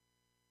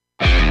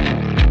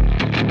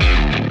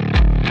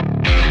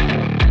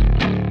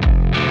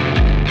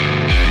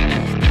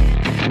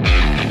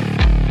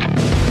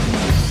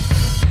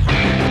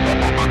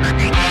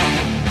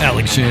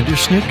Alexander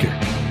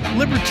Snitker,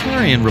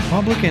 libertarian,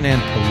 Republican,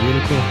 and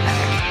political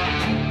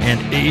hack. And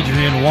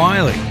Adrian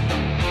Wiley,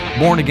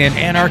 born-again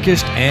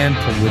anarchist and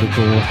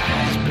political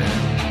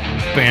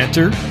has-been.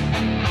 Banter,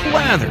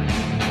 blather,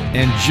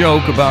 and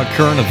joke about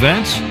current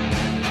events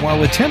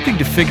while attempting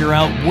to figure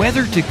out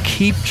whether to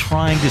keep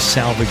trying to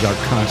salvage our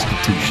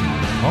constitutional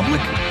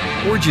republic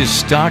or just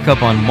stock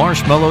up on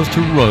marshmallows to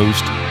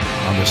roast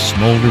on the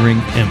smoldering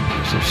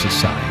embers of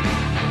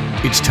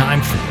society. It's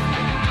time for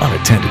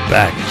Unattended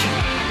Baggage.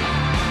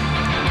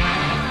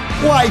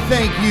 Why,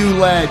 thank you,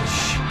 Ledge.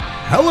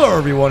 Hello,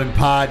 everyone in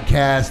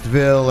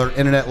Podcastville or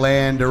Internet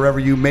Land, or wherever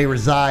you may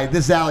reside.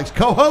 This is Alex,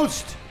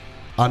 co-host,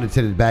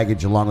 Unattended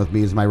Baggage. Along with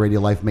me is my radio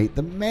life mate,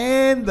 the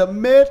man, the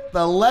myth,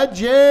 the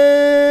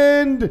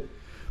legend,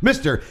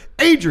 Mr.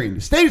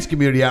 Adrian, Status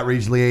Community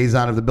Outreach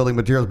Liaison of the Building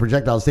Materials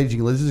Projectile Staging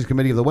and Logistics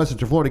Committee of the West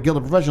Central Florida Guild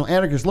of Professional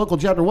Anarchists, Local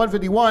Chapter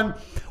 151,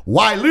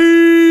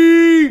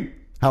 Wiley.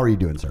 How are you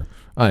doing, sir?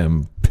 I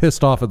am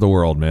pissed off at the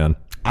world, man.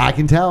 I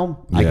can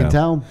tell. I can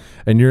tell.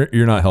 And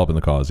you're not helping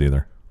the cause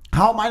either.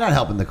 How am I not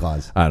helping the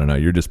cause? I don't know.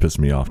 You're just pissing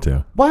me off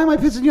too. Why am I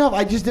pissing you off?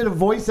 I just did a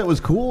voice that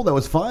was cool, that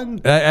was fun.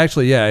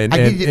 Actually, yeah. I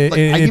give you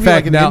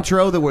like an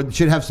intro that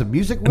should have some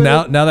music with it.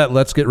 Now that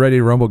Let's Get Ready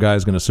to Rumble guy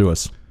is going to sue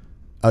us.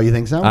 Oh, you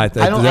think so? That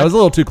was a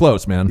little too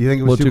close, man. You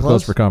think it was a little too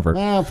close for comfort?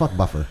 Oh, fuck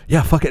Buffer.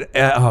 Yeah, fuck it.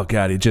 Oh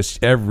God,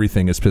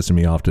 everything is pissing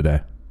me off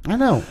today. I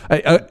know.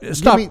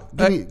 Stop.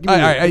 Give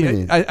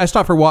me I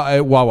stopped for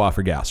Wawa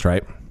for gas,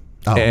 right?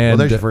 Oh, well,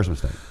 there's your first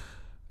mistake.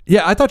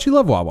 Yeah, I thought you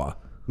loved Wawa.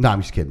 No,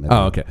 I'm just kidding.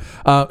 Oh, okay.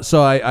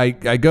 So I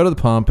go to the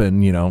pump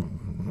and,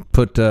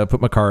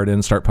 put my card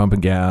in, start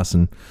pumping gas,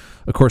 and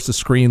of course the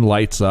screen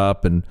lights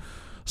up, and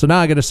so now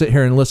I got to sit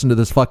here and listen to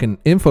this fucking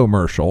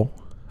infomercial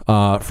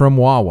from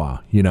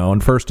Wawa,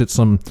 and first it's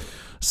some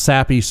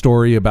sappy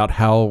story about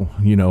how,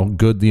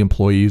 good the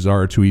employees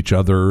are to each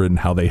other and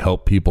how they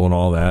help people and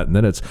all that. And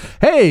then it's,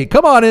 hey,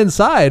 come on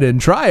inside and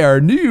try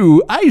our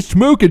new iced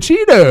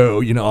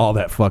mochaccino, all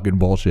that fucking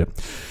bullshit.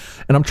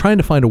 And I'm trying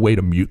to find a way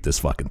to mute this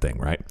fucking thing,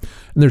 right?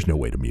 And there's no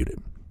way to mute it.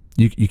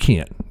 You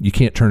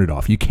can't turn it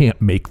off. You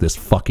can't make this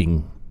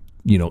fucking,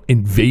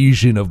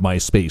 invasion of my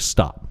space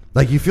stop.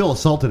 Like you feel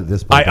assaulted at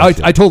this point.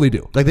 I totally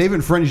do. Like they've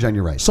infringed on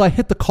your rights. So I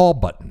hit the call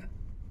button.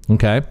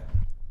 Okay.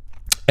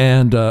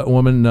 And a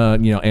woman,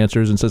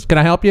 answers and says, "Can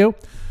I help you?"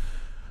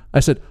 I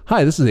said,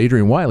 "Hi, this is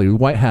Adrian Wiley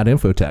with White Hat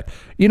Infotech.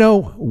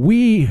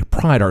 We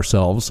pride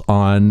ourselves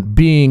on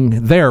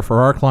being there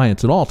for our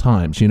clients at all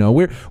times.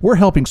 We're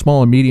helping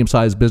small and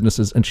medium-sized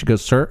businesses." And she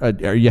goes, "Sir,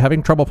 are you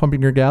having trouble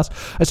pumping your gas?"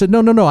 I said,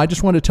 No. I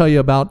just want to tell you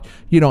about,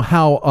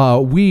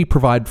 how we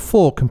provide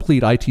full,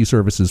 complete IT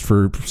services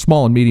for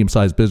small and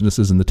medium-sized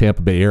businesses in the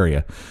Tampa Bay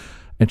area."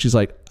 And she's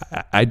like,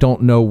 I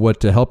don't know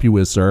what to help you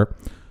with, sir."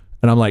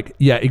 And I'm like,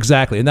 "Yeah,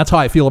 exactly. And that's how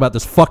I feel about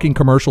this fucking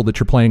commercial that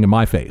you're playing in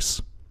my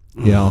face."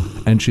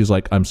 And she's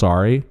like, "I'm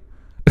sorry."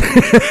 But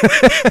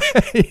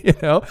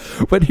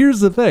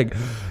here's the thing.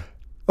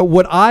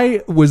 What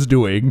I was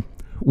doing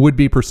would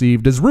be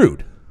perceived as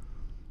rude.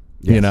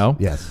 Yes.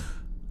 Yes.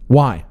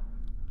 Why?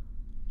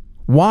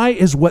 Why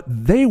is what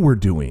they were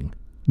doing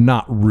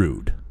not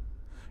rude?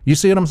 You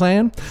see what I'm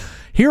saying?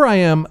 Here I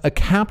am, a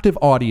captive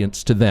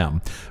audience to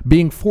them,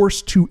 being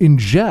forced to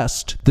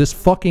ingest this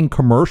fucking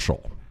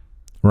commercial,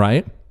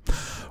 right?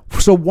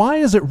 So why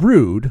is it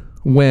rude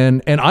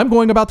and I'm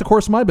going about the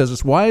course of my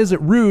business, why is it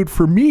rude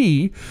for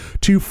me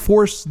to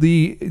force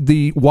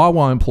the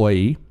Wawa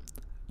employee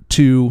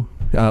to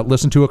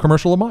listen to a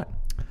commercial of mine?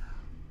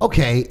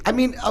 Okay.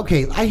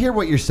 I hear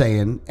what you're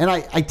saying, and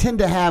I tend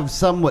to have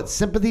somewhat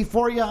sympathy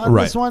for you on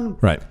this one.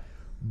 Right.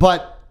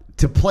 But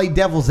to play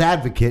devil's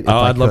advocate,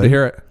 I'd love to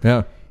hear it.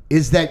 Yeah.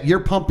 Is that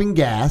you're pumping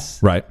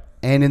gas. Right.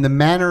 And in the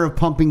manner of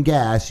pumping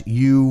gas,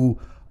 you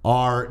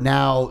are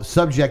now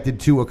subjected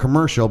to a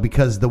commercial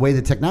because the way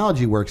the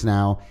technology works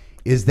now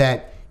is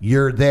that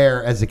you're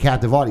there as a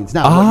captive audience.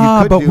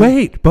 Now, but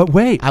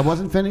wait. I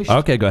wasn't finished.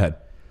 Okay, go ahead.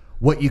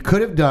 What you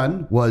could have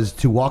done was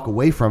to walk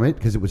away from it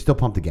because it would still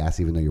pump the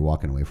gas even though you're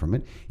walking away from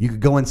it. You could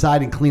go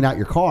inside and clean out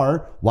your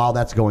car while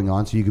that's going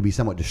on so you could be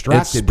somewhat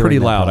distracted. It's pretty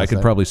loud. I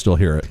could probably still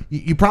hear it.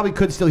 You probably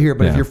could still hear it,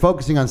 but if you're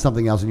focusing on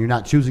something else and you're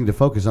not choosing to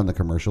focus on the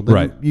commercial,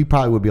 then you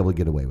probably would be able to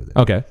get away with it.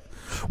 Okay.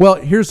 Well,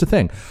 here's the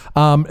thing.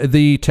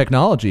 The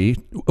technology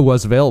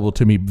was available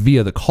to me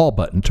via the call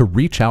button to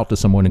reach out to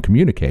someone and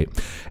communicate.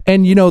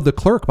 And, the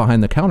clerk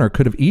behind the counter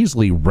could have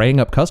easily rang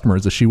up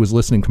customers as she was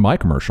listening to my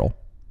commercial.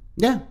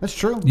 Yeah, that's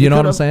true. You know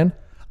what I'm saying?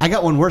 I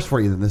got one worse for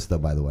you than this, though,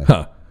 by the way.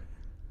 Huh.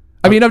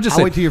 I'm just saying.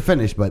 I'll wait till you're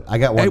finished, but I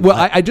got one. Well,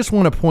 I just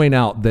want to point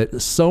out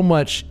that so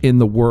much in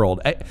the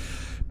world,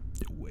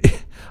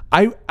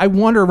 I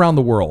wander around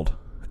the world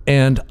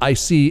and I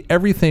see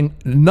everything,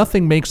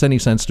 nothing makes any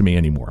sense to me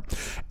anymore.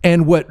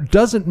 And what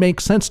doesn't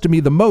make sense to me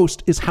the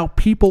most is how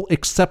people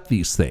accept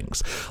these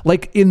things.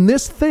 Like in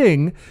this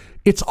thing,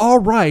 it's all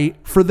right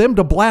for them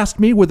to blast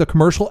me with a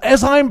commercial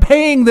as I'm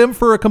paying them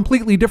for a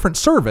completely different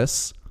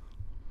service,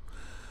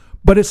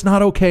 but it's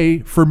not okay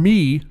for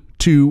me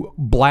to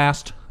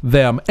blast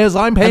them as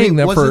I'm paying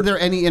them wasn't for. there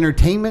any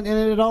entertainment in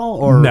it at all?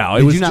 Or No,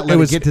 did you not let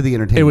it get to the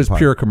entertainment It was part?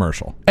 pure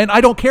commercial. And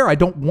I don't care. I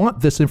don't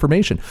want this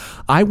information.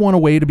 I want a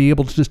way to be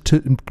able to just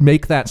to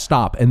make that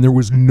stop. And there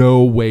was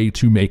no way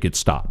to make it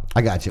stop.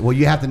 I got you. Well,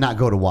 you have to not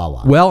go to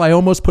Wawa. Well, I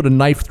almost put a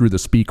knife through the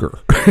speaker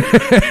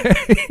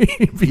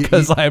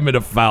because I'm in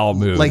a foul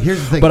mood. Like, here's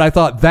the thing. But I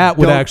thought that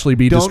would Don't- actually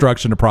be don't-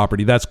 destruction of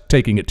property. That's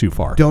taking it too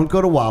far. Don't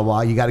go to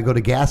Wawa. You got to go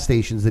to gas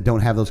stations that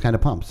don't have those kind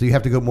of pumps. So you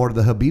have to go more to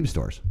the Habib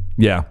stores.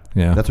 Yeah.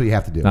 That's what you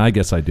have to do. I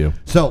guess I do.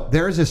 So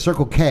there is a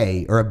Circle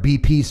K or a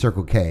BP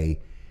Circle K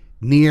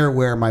near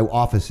where my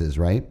office is,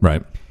 right?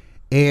 Right.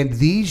 And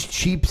these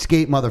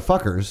cheapskate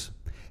motherfuckers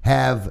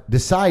have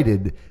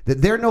decided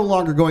that they're no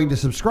longer going to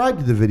subscribe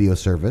to the video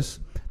service.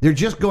 They're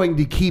just going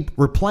to keep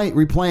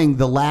replaying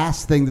the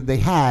last thing that they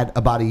had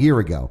about a year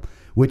ago,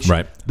 which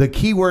Right. the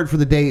key word for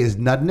the day is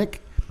Nudnik.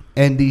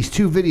 And these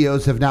two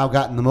videos have now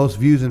gotten the most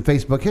views in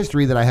Facebook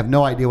history that I have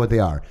no idea what they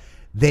are.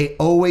 They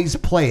always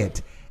play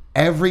it.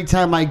 Every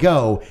time I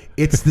go,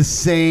 it's the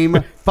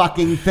same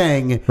fucking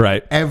thing.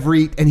 Right.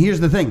 And here's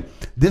the thing.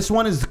 This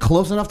one is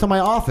close enough to my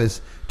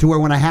office to where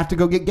when I have to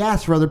go get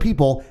gas for other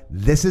people,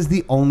 this is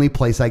the only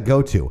place I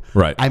go to.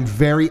 Right. I'm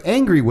very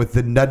angry with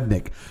the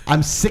Nudnik.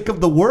 I'm sick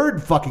of the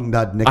word fucking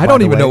Nudnik. I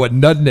don't even know what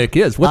Nudnik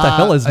is. What the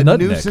hell is a Nudnik?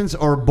 nuisance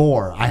or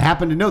bore. I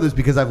happen to know this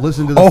because I've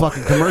listened to the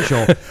fucking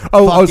commercial.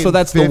 Oh, Fucking so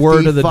that's the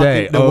word of the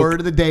day. The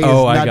word of the day is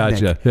Oh, Nudnik. I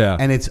gotcha. Yeah.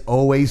 And it's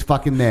always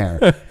fucking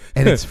there.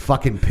 And it's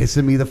fucking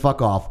pissing me the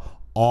fuck off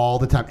all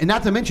the time. And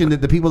not to mention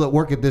that the people that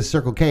work at this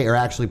Circle K are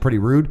actually pretty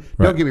rude.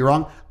 Right. Don't get me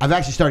wrong. I've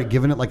actually started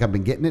giving it like I've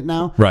been getting it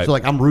now. Right. So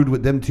like I'm rude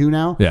with them too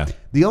now. Yeah.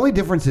 The only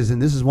difference is,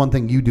 and this is one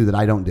thing you do that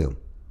I don't do.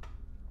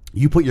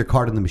 You put your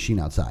card in the machine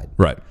outside.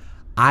 Right.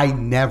 I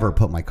never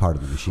put my card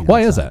in the machine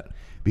Why is outside. that?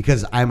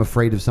 Because I'm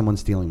afraid of someone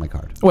stealing my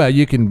card. Well,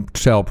 you can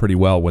tell pretty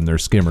well when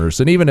there's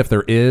skimmers, and even if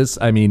there is,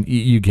 I mean,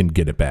 you can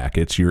get it back.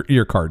 It's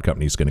your card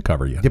company's going to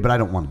cover you. Yeah, but I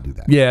don't want to do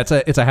that. Yeah,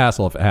 it's a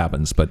hassle if it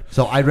happens, but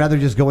So I'd rather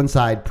just go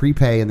inside,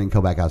 prepay, and then go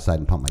back outside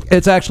and pump my gas.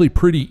 it's actually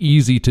pretty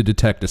easy to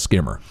detect a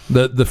skimmer.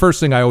 The first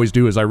thing I always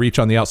do is I reach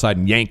on the outside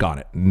and yank on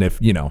it, and if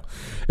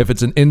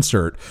it's an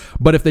insert,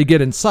 but if they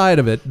get inside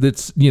of it,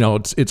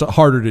 it's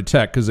harder to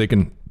detect because they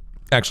can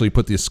actually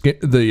put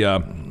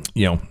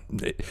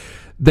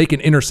they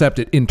can intercept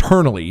it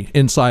internally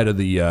inside of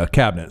the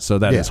cabinet, so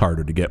that is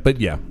harder to get. But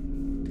yeah,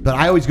 But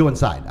I always go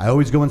inside. I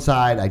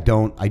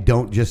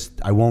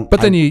won't.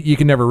 but then you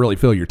can never really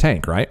fill your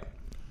tank, right?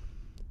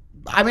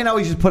 I mean, I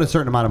always just put a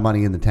certain amount of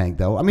money in the tank,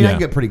 though. I mean, I Yeah.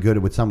 get pretty good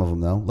with some of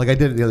them, though. Like I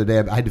did it the other day.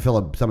 I had to fill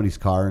up somebody's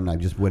car, and I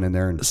just went in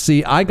there and.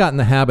 See, I got in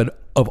the habit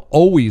of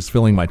always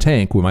filling my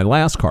tank with my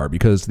last car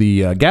because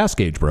the gas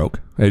gauge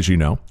broke, as you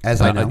know. As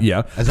I know.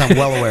 Yeah. As I'm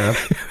well aware of.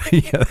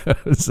 Yeah,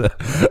 that was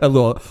a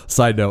little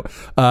side note.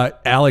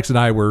 Alex and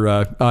I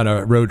were on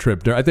a road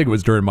trip. I think it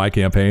was during my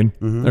campaign,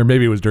 or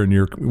maybe it was during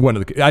your one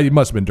of the. It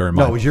must have been during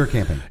mine. No, it was your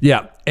campaign.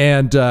 Yeah,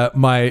 and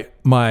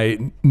my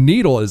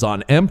needle is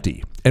on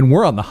empty, and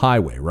we're on the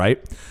highway,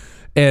 right?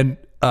 And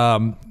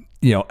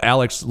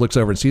Alex looks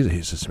over and sees it.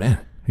 He says, "Man,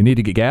 you need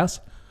to get gas."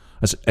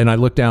 And I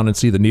look down and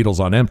see the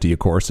needle's on empty. Of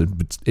course,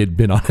 it'd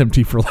been on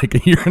empty for like a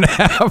year and a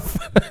half.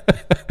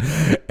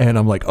 And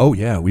I'm like, "Oh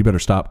yeah, we better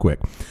stop quick."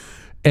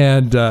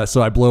 And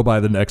so I blow by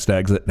the next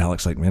exit, and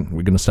Alex like, "Man,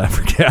 we're gonna stop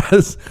for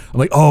gas." I'm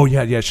like, "Oh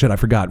yeah, shit, I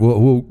forgot.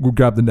 We'll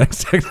grab the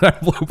next exit." I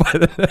blow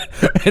by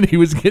and he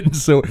was getting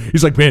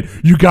he's like, "Man,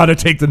 you got to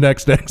take the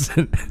next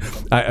exit."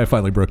 I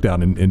finally broke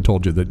down and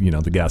told you that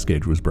the gas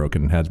gauge was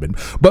broken and has been.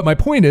 But my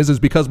point is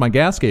because my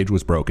gas gauge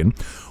was broken,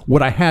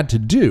 what I had to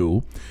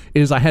do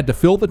is I had to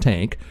fill the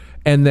tank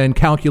and then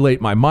calculate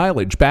my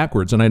mileage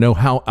backwards, and I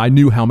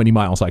knew how many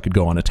miles I could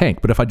go on a tank.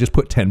 But if I just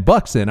put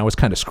 $10 in, I was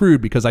kind of screwed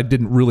because I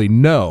didn't really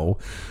know,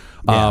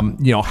 how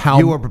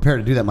You weren't prepared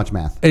to do that much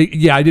math.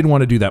 Yeah, I didn't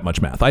want to do that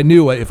much math. I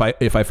knew if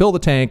I fill the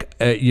tank,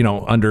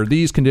 under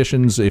these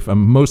conditions, if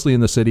I'm mostly in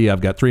the city,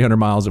 I've got 300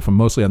 miles. If I'm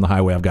mostly on the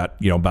highway, I've got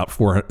about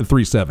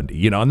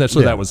 370. And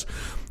that was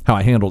how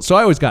I handled it. So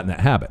I always got in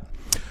that habit.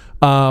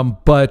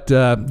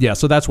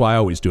 So that's why I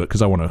always do it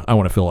because I want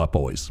to fill up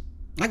always.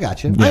 I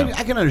got you. Yeah.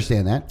 I can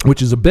understand that.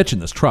 Which is a bitch in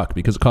this truck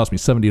because it cost me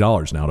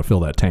 $70 now to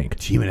fill that tank.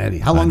 Gee, and Eddie,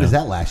 how long does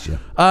that last you?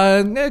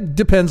 It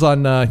depends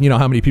on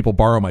how many people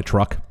borrow my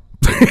truck.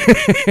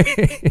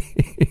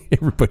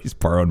 Everybody's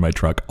borrowing my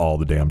truck all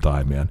the damn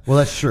time, man. Well,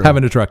 that's true.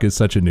 Having a truck is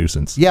such a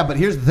nuisance. Yeah, but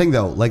here's the thing,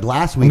 though. Like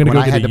last week when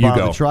I had to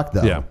borrow the truck,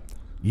 though, Yeah.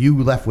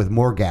 you left with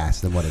more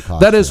gas than what it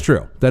cost. That is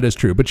true. That is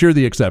true. But you're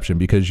the exception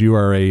because you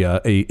are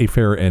a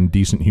fair and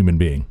decent human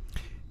being.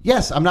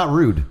 Yes, I'm not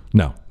rude.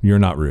 No, you're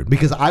not rude.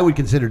 Because I would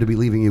consider to be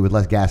leaving you with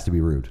less gas to be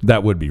rude.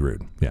 That would be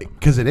rude. Yeah.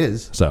 Because it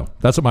is. So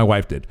that's what my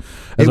wife did.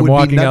 It would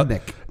be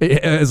Nudnik.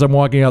 As I'm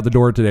walking out the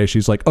door today,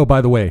 she's like, "Oh,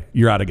 by the way,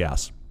 you're out of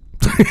gas."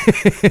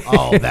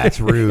 Oh, that's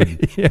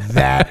rude. Yeah.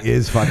 That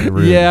is fucking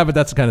rude. Yeah, but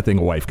that's the kind of thing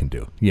a wife can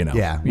do.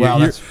 Yeah.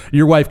 Well,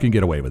 your wife can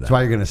get away with that. That's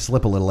why you're going to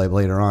slip a little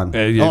later on.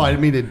 Yeah. I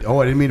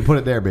didn't mean to put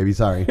it there, baby.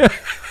 Sorry.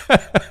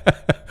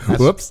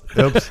 Whoops.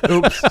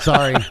 Oops.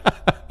 Sorry.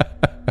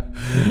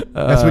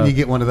 That's when you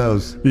get one of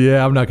those.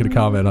 Yeah, I'm not going to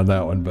comment on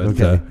that one, but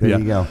Okay, there yeah.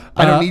 you go.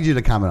 I don't need you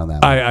to comment on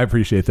that one. I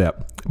appreciate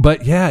that.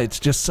 But yeah, it's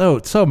just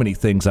so many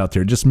things out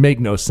there just make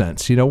no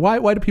sense. You know,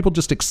 why do people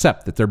just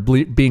accept that they're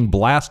being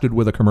blasted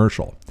with a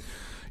commercial?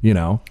 You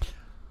know,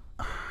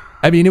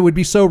 I mean, it would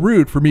be so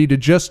rude for me to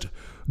just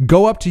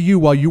go up to you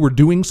while you were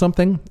doing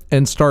something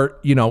and start,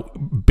 you know,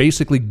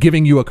 basically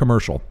giving you a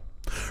commercial.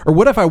 Or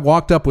what if I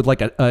walked up with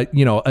like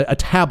a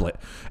tablet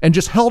and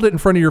just held it in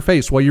front of your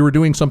face while you were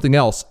doing something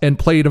else and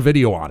played a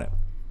video on it?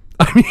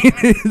 I mean,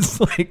 it's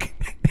like,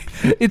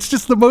 it's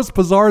just the most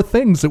bizarre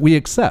things that we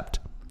accept.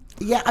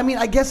 Yeah, I mean,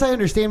 I guess I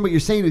understand what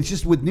you're saying. It's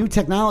just with new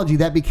technology,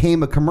 that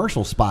became a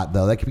commercial spot,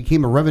 though. That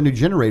became a revenue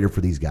generator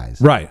for these guys.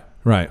 Right.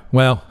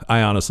 Well,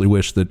 I honestly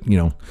wish that, you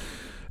know,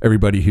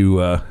 everybody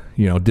who,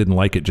 didn't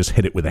like it just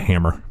hit it with a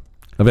hammer.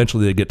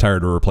 Eventually they'd get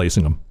tired of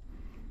replacing them.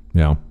 You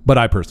know, but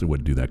I personally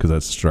wouldn't do that because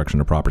that's destruction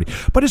of property.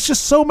 But it's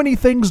just so many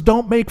things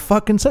don't make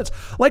fucking sense.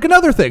 Like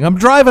another thing, I'm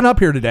driving up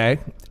here today,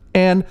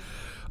 and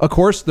of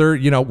course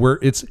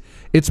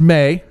it's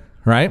May,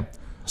 right?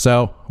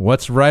 So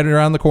what's right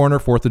around the corner?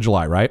 4th of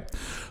July, right?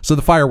 So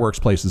the fireworks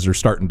places are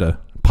starting to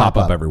pop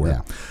up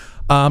everywhere.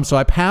 Yeah. So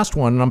I passed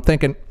one, and I'm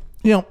thinking,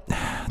 you know,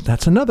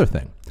 that's another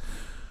thing.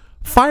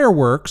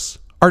 Fireworks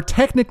are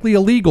technically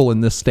illegal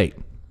in this state,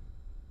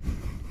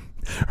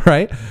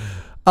 right?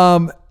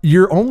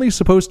 You're only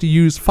supposed to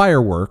use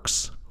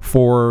fireworks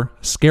for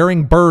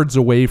scaring birds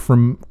away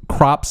from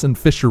crops and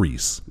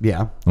fisheries.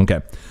 Yeah.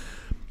 Okay.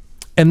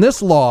 And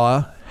this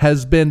law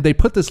they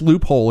put this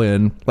loophole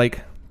in like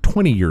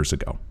 20 years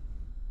ago.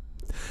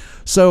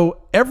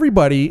 So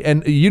everybody,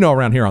 and you know,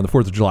 around here on the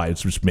 4th of July,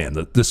 it's just,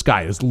 man, the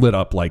sky is lit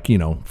up like, you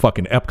know,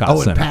 fucking Epcot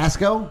Oh, Center. in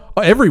Pasco?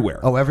 Oh, everywhere.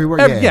 Oh,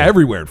 everywhere? Yeah,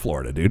 everywhere in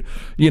Florida, dude.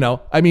 You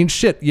know, I mean,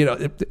 shit, you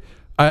know,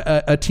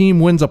 a team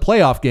wins a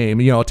playoff game,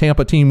 you know, a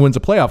Tampa team wins a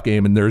playoff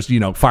game, and there's, you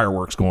know,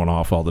 fireworks going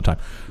off all the time.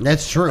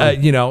 That's true.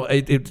 You know,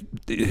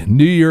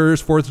 New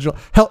Year's, 4th of July.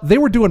 Hell, they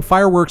were doing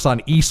fireworks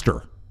on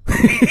Easter.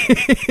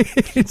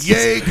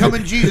 Yay,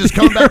 coming Jesus,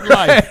 come back to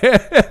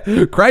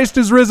life. Christ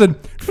is risen.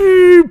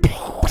 You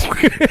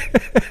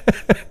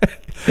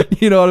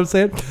know what I'm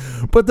saying?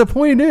 But the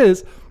point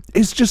is,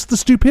 it's just the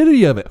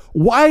stupidity of it.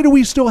 Why do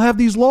we still have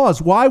these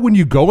laws? Why, when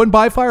you go and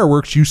buy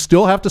fireworks, you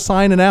still have to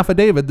sign an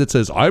affidavit that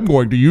says, I'm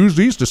going to use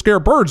these to scare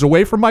birds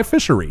away from my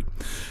fishery?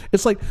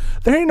 It's like,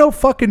 there ain't no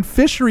fucking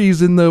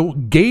fisheries in the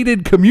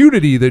gated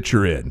community that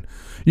you're in.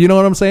 You know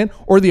what I'm saying?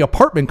 Or the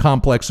apartment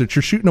complex that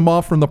you're shooting them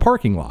off from the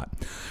parking lot.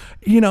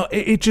 You know,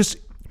 it just,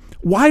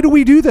 why do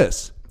we do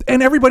this?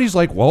 And everybody's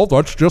like, well,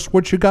 that's just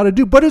what you got to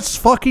do. But it's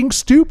fucking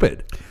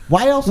stupid.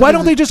 Why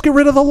don't they just get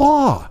rid of the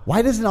law?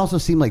 Why does it also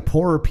seem like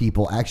poorer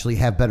people actually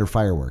have better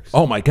fireworks?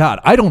 Oh my God.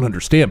 I don't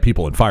understand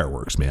people in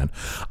fireworks, man.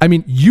 I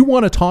mean, you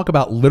want to talk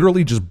about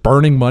literally just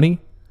burning money?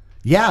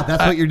 Yeah,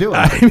 that's what you're doing.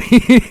 I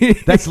mean,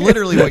 that's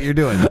literally what you're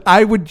doing.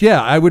 I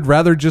would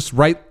rather just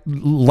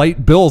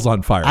light bills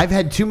on fire. I've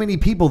had too many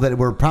people that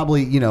were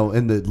probably, you know,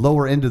 in the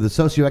lower end of the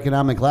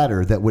socioeconomic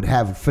ladder that would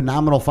have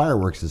phenomenal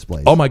fireworks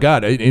displays. Oh my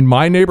God. In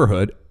my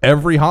neighborhood,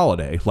 every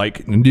holiday,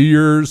 like New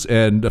Year's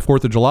and the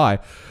 4th of July,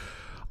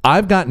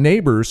 I've got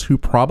neighbors who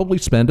probably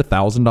spend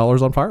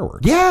 $1,000 on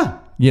fireworks. Yeah.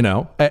 You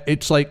know,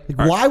 it's like,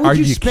 why would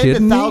you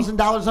spend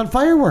 $1,000 on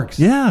fireworks?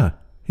 Yeah.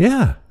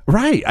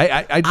 Right.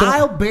 I don't.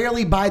 I'll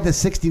barely buy the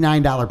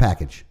 $69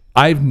 package.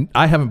 I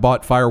haven't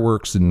bought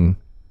fireworks since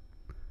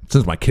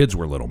my kids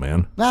were little,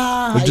 man.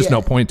 There's just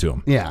no point to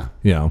them. Yeah.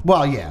 You know.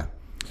 Well, yeah.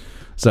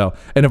 So,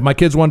 and if my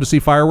kids wanted to see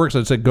fireworks,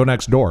 I'd say go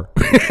next door.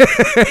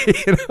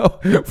 You know,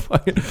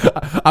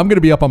 I'm going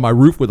to be up on my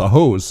roof with a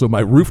hose so my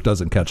roof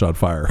doesn't catch on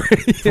fire.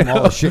 From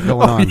all the shit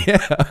going on.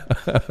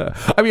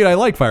 Yeah. I mean, I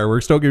like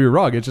fireworks. Don't get me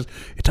wrong. It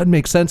doesn't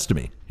make sense to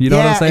me. You know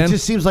what I'm saying? It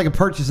just seems like a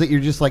purchase that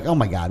you're just like, oh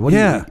my God, what do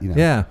you know?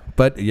 Yeah.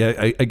 But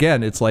yeah,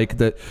 again, it's like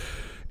that.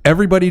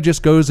 Everybody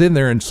just goes in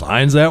there and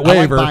signs that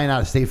waiver. I like buying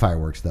out of state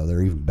fireworks though;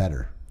 they're even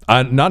better.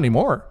 Not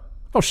anymore.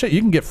 Oh shit,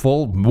 you can get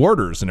full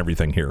mortars and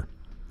everything here.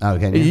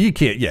 Okay. You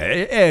can't. Yeah,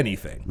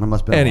 anything. It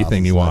must be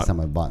anything you want. Last time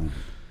I bought them.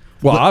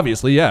 Well,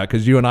 obviously, yeah,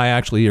 because you and I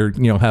actually are,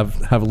 you know,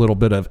 have a little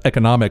bit of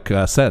economic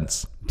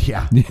sense.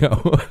 Yeah. You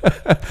know,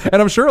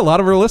 and I'm sure a lot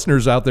of our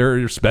listeners out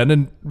there are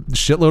spending a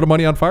shitload of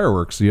money on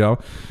fireworks. You know,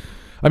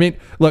 I mean,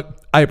 look,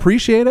 I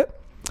appreciate it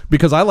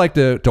because I like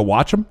to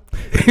watch them,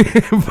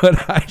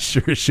 but I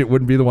sure as shit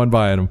wouldn't be the one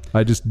buying them.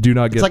 I just do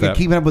not get that. It's like a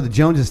keeping up with the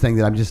Joneses thing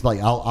that I'm just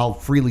like, I'll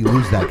freely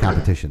lose that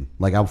competition.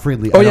 Like I'll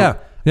freely. Oh yeah.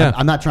 Yeah.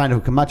 I'm not trying to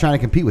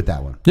compete with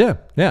that one. Yeah.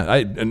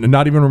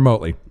 Not even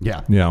remotely.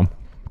 Yeah. You know,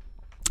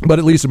 but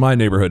at least in my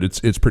neighborhood,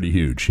 it's pretty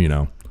huge. You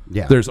know.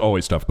 Yeah. There's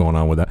always stuff going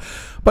on with that,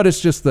 but it's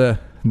just the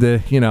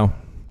you know,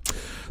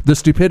 the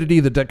stupidity,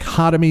 the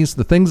dichotomies,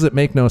 the things that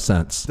make no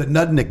sense. The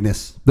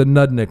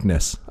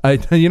nudnikness.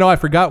 I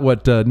forgot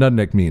what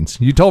nudnik means.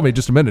 You told me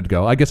just a minute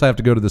ago. I guess I have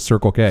to go to the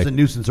Circle K. It's a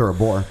nuisance or a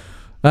bore.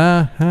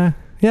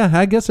 Yeah,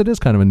 I guess it is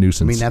kind of a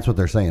nuisance. I mean, that's what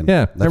they're saying.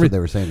 Yeah, that's what they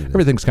were saying.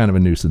 Everything's kind of a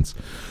nuisance.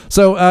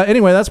 So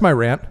anyway, that's my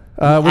rant.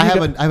 I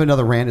have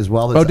another rant as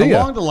well. That's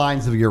along the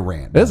lines of your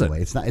rant. Is by it?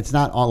 the way. It's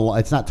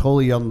not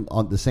totally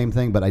on the same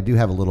thing, but I do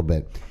have a little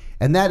bit.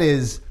 And that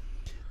is,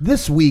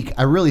 this week,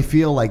 I really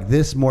feel like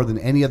this more than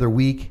any other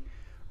week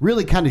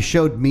really kind of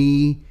showed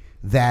me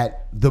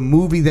that the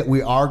movie that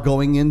we are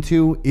going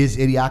into is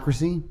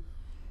Idiocracy.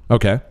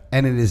 Okay.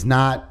 And it is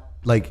not,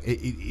 like,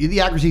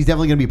 Idiocracy is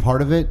definitely going to be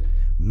part of it.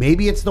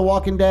 Maybe it's The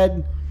Walking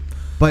Dead,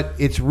 but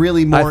it's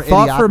really more I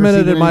thought for a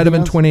minute it might have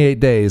been else. 28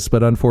 days,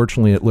 but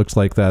unfortunately it looks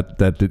like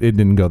that it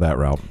didn't go that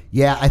route.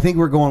 Yeah, I think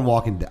we're going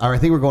I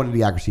think we're going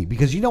Idiocracy.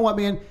 Because you know what,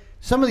 man?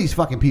 Some of these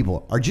fucking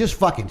people are just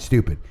fucking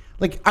stupid.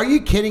 Like, are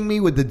you kidding me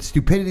with the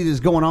stupidity that's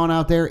going on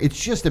out there? It's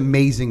just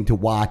amazing to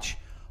watch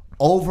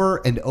over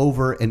and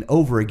over and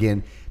over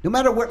again. No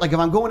matter what, like if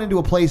I'm going into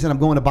a place and I'm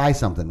going to buy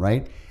something,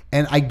 right?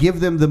 And I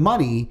give them the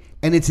money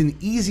and it's an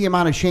easy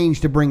amount of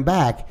change to bring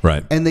back.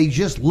 Right. And they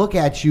just look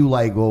at you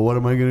like, well, what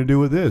am I going to do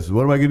with this?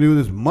 What am I going to do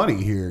with this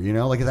money here? You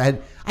know, like I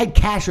had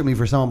cash with me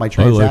for some of my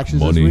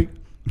transactions this week.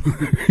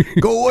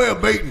 Go away,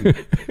 I'm baiting.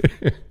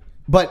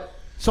 But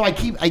so I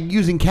keep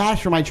using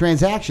cash for my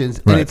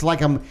transactions, and it's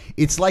like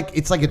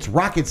it's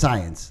rocket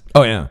science.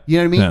 Oh yeah, you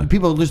know what I mean? Yeah.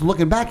 People are just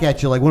looking back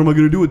at you like, what am I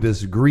going to do with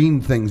this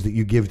green things that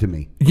you give to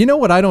me? You know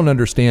what I don't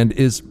understand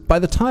is by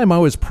the time I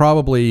was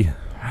probably,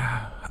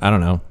 I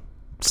don't know,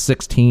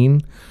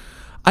 16,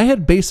 I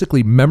had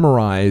basically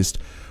memorized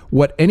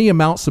what any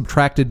amount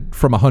subtracted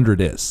from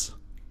 100 is.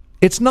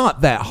 It's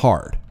not that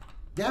hard.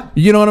 Yeah.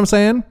 You know what I'm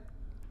saying?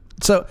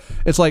 So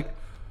it's like,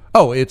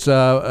 oh, it's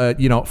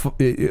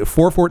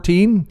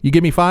 414. You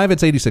give me 5,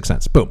 it's 86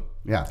 cents. Boom.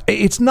 Yeah.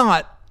 It's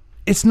not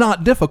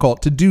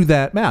difficult to do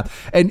that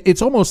math. And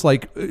it's almost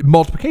like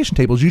multiplication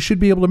tables. You should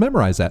be able to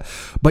memorize that.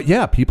 But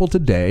yeah, people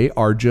today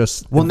are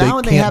just, well,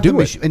 now they can't do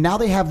it. And now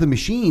they have the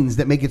machines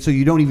that make it so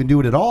you don't even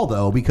do it at all,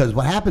 though, because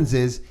what happens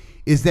is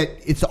that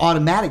it's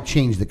automatic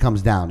change that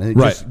comes down and it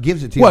just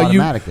gives it to you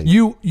automatically.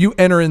 You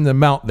enter in the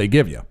amount they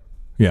give you.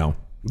 You know.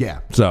 Yeah.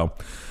 So,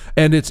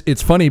 and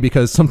it's funny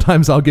because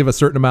sometimes I'll give a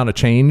certain amount of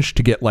change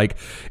to get, like,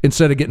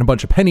 instead of getting a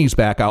bunch of pennies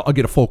back, I'll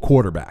get a full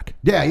quarter back.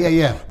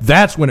 Yeah.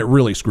 That's when it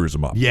really screws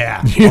them up.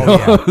 Yeah. You know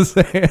what I'm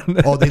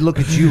saying? Oh, they look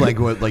at you like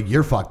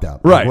you're fucked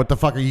up. Right. Like, what the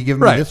fuck are you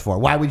giving me this for?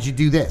 Why would you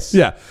do this?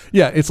 Yeah.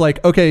 It's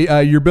like,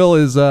 okay, your bill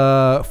is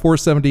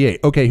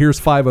 $478. Okay,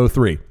 here's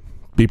 $503.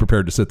 Be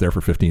prepared to sit there for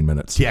 15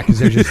 minutes. Yeah, because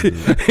they're just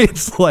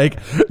it's like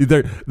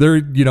they're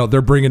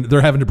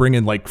having to bring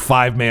in like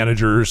 5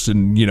 managers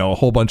and a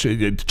whole bunch of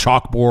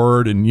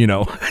chalkboard and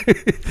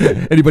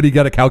anybody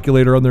got a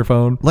calculator on their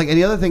phone. Like, and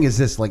the other thing is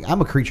this, like,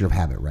 I'm a creature of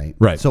habit, right?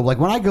 Right. So like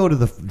when I go to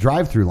the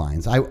drive-through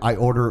lines, I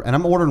order, and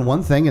I'm ordering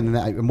one thing, and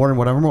then I'm ordering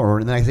whatever I'm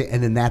ordering, and then I say,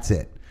 and then that's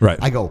it. Right.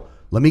 I go,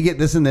 let me get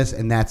this and this,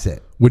 and that's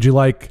it. Would you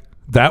like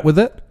that with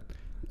it?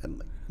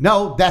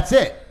 No, that's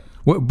it.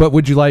 But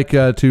would you like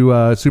to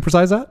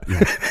supersize that?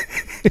 Yeah.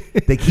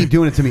 They keep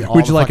doing it to me all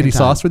Would you the like any fucking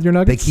sauce time. with your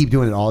nuggets? They keep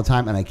doing it all the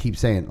time, and I keep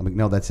saying, I'm like,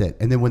 no, that's it.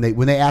 And then when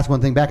they ask one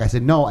thing back, I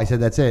said, no, I said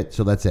that's it,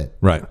 so that's it.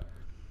 Right.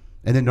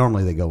 And then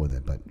normally they go with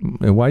it, but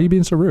And why are you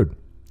being so rude?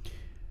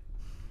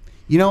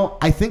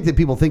 I think that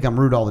people think I'm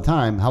rude all the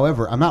time.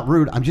 However, I'm not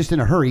rude. I'm just in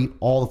a hurry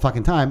all the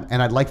fucking time,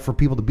 and I'd like for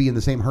people to be in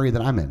the same hurry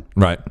that I'm in.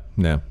 Right.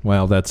 Yeah.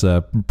 Well, that's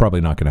probably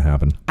not going to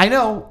happen. I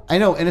know,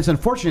 and it's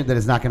unfortunate that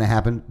it's not going to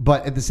happen,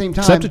 but at the same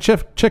time... Except to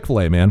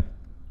Chick-fil-A, man.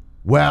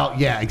 Well,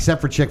 yeah,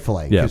 except for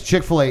Chick-fil-A. Yeah. Because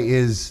Chick-fil-A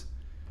is...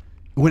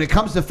 When it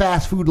comes to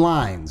fast food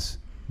lines,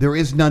 there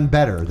is none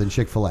better than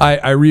Chick-fil-A.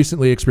 I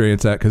recently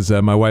experienced that because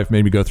my wife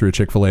made me go through a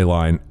Chick-fil-A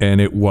line,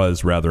 and it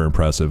was rather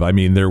impressive. I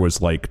mean, there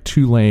was like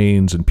 2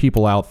 lanes and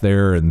people out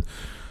there, and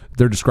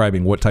they're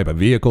describing what type of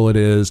vehicle it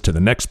is to the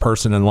next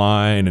person in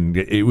line, and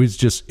it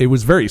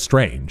was very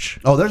strange.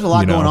 Oh, there's a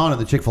lot going on in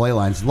the Chick-fil-A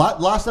lines. A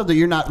lot of stuff that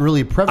you're not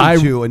really privy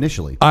to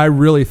initially. I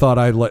really thought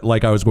I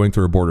was going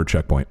through a border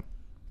checkpoint.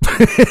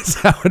 It's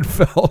how it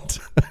felt.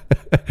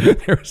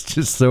 There's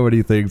just so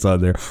many things on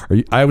there.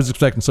 I was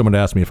expecting someone to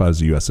ask me if I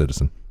was a U.S.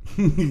 citizen.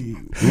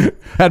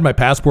 Had my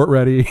passport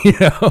ready,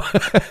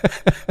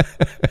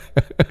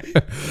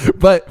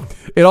 But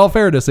in all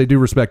fairness, they do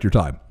respect your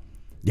time.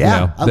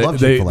 Yeah, I love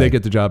Chick-fil-A. They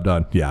get the job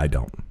done. Yeah, I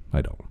don't.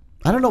 I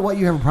don't know what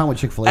you have a problem with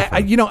Chick-fil-A for.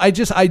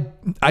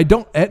 I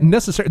don't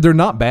necessarily. They're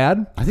not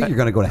bad. I think you're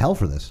going to go to hell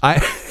for this.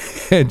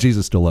 And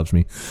Jesus still loves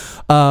me.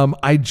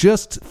 I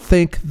just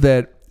think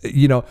that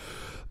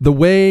the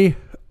way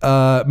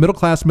middle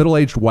class, middle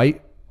aged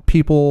white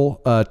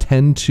people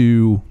tend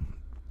to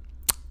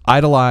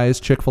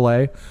idolize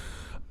Chick-fil-A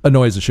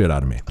annoys the shit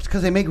out of me. It's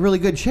because they make really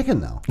good chicken,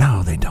 though.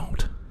 No, they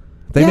don't.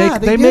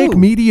 They make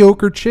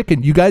mediocre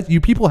chicken. You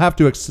people have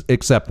to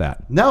accept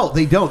that. No,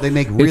 they don't. They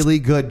make really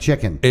good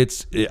chicken.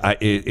 It's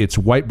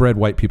white bread,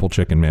 white people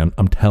chicken, man.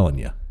 I'm telling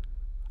you.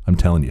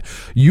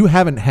 You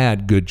haven't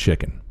had good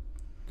chicken.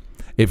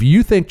 If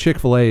you think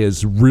Chick-fil-A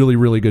is really,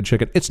 really good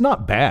chicken, it's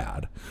not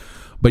bad,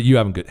 but you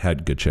haven't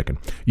had good chicken.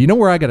 You know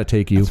where I got to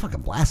take you? That's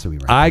fucking blasphemy,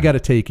 right? I got to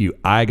take you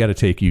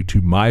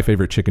to my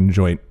favorite chicken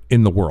joint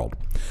in the world.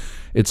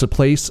 It's a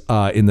place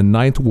in the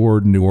 9th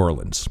Ward, New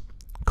Orleans,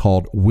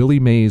 called Willie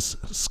Mae's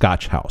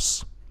Scotch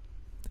House.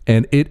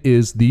 And it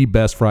is the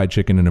best fried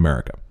chicken in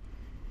America.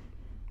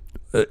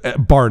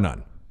 Bar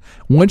none.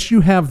 Once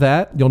you have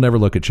that, you'll never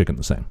look at chicken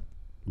the same.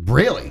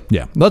 Really?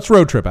 Yeah. Let's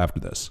road trip after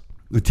this.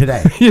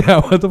 Today. Yeah,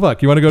 what the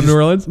fuck? You want to go to New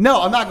Orleans?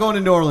 No, I'm not going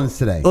to New Orleans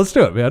today. Let's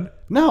do it, man.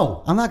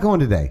 No, I'm not going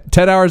today.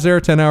 10 hours there,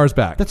 10 hours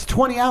back. That's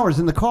 20 hours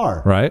in the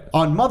car. Right.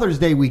 On Mother's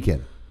Day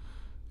weekend.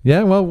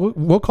 Yeah, well,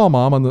 we'll call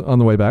Mom on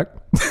the way back.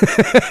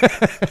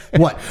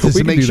 What? Just to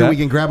can make do sure that. we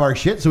can grab our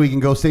shit so we can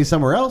go stay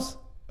somewhere else?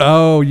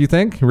 Oh, you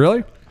think?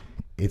 Really?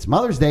 It's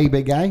Mother's Day,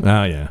 big guy.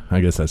 Oh, yeah.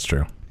 I guess that's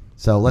true.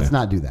 So let's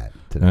not do that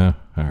today. All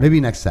right. Maybe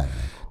next Saturday.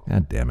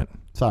 God damn it.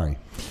 Sorry.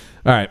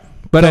 All right.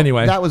 But So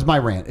anyway, that was my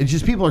rant. It's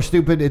just people are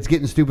stupid. It's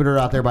getting stupider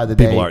out there by the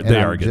day. people are and they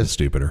I'm are getting just-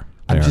 stupider.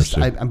 I'm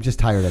just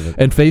tired of it.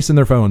 And facing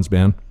their phones,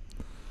 man.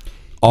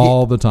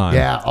 All the time.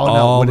 Yeah. Oh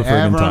All no. the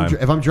friggin' Whenever time.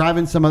 if I'm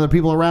driving some other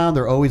people around,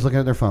 they're always looking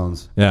at their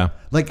phones. Yeah.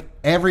 Like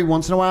every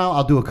once in a while,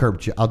 I'll do a curb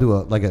check. I'll do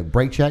a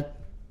brake check.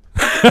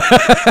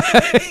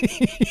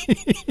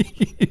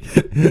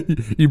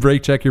 You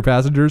brake check your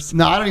passengers?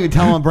 No, I don't even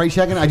tell them I'm brake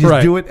checking. I just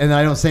Right. do it and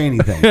I don't say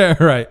anything.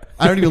 Yeah, right.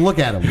 I don't even look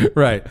at them.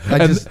 Right.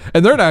 I just-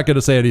 And they're not going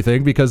to say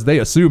anything because they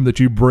assume that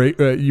you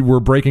were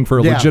braking for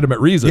a Yeah. legitimate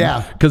reason.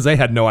 Yeah. Because they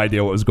had no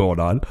idea what was going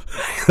on.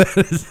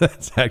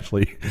 That's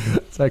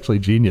actually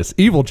genius.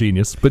 Evil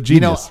genius, but You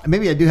know, genius.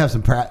 maybe I do have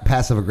some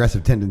passive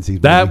aggressive tendencies.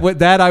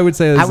 That I would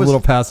say is a little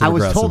passive I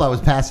was aggressive. told I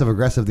was passive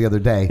aggressive the other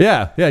day.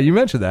 Yeah, you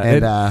mentioned that.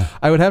 And,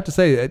 I would have to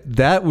say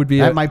that would be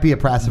That might be a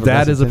passive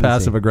That aggressive is a tendency.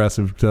 passive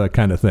aggressive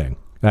kind of thing.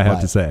 I have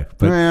Right. to say,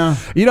 but Yeah.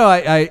 you know,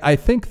 I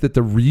think that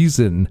the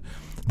reason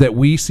that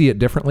we see it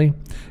differently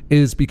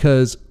is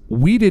because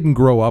we didn't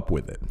grow up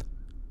with it.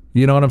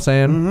 You know what I'm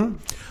saying? Mm-hmm.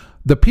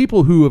 The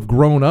people who have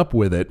grown up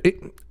with it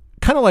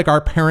kind of like our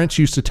parents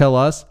used to tell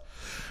us,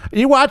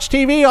 you watch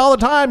TV all the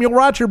time, you'll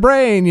rot your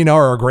brain,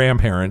 or our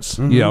grandparents,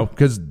 Mm-hmm.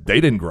 because they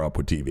didn't grow up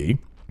with TV.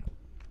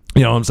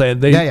 You know what I'm saying?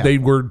 They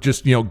were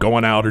just,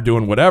 going out or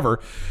doing whatever.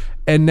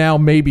 And now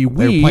maybe They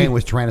were playing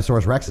with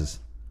Tyrannosaurus Rexes.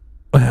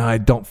 I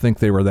don't think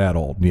they were that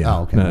old. Yeah.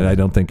 Oh, okay. No, I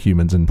don't think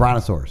humans and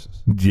Brontosauruses.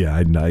 yeah,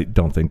 I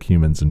don't think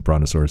humans and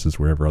brontosauruses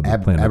were ever on the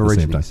planet at the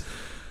same time.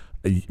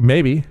 Aborigines.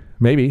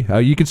 Maybe.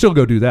 You can still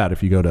go do that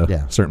if you go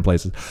to certain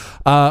places.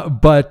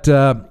 But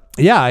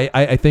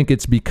I think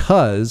it's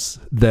because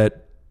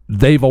that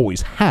they've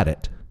always had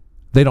it.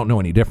 They don't know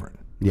any different.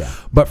 Yeah.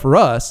 But for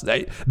us,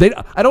 I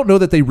don't know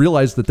that they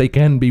realize that they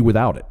can be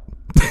without it.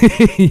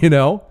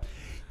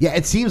 Yeah,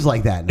 it seems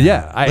like that now.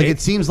 Yeah, it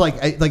seems like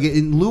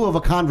in lieu of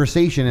a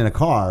conversation in a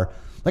car,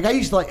 like I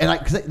used to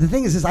because the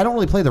thing is I don't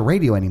really play the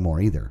radio anymore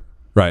either.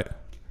 Right.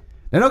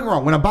 Now, don't get me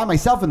wrong. When I'm by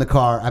myself in the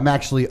car, I'm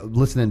actually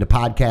listening to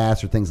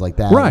podcasts or things like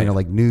that. Right.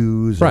 Like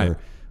news Right. or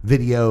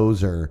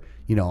videos or,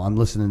 I'm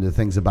listening to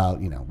things about,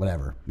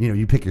 whatever.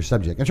 You pick your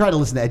subject. I try to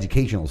listen to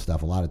educational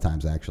stuff a lot of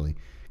times, actually,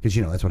 because,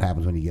 that's what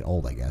happens when you get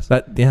old, I guess.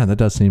 That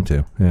does seem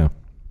to. Yeah.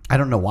 I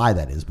don't know why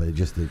that is, but it's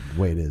just the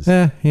way it is.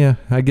 Yeah.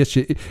 I guess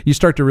you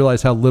start to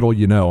realize how little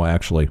you know,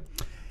 actually.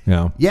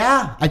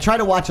 Yeah. I try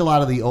to watch a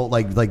lot of the old,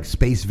 like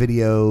space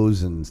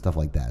videos and stuff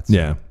like that. So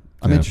Yeah.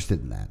 I'm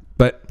interested in that.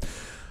 But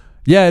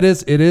yeah, it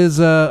is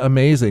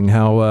amazing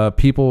how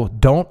people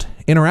don't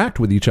interact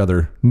with each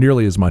other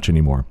nearly as much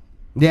anymore.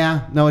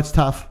 Yeah. No, it's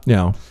tough.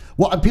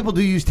 Well, people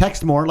do use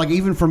text more. Like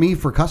even for me,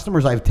 for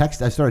customers, I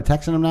started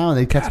texting them now, and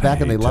they text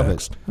back, and they love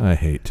it. I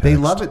hate text. They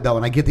love it though,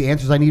 and I get the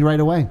answers I need right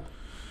away.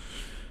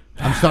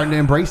 I'm starting to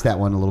embrace that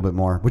one a little bit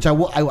more, which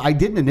I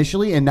didn't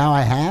initially, and now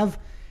I have,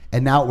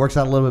 and now it works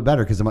out a little bit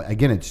better because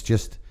again, it's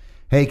just,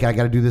 hey, I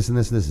got to do this and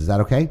this and this. Is that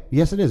okay?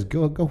 Yes, it is.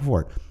 Go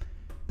for it.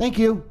 Thank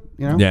you.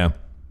 Yeah.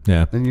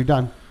 Then you're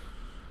done.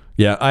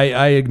 Yeah,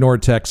 I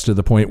ignored text to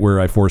the point where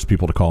I force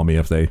people to call me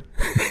if they,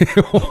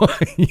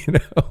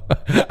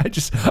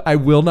 I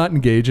will not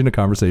engage in a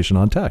conversation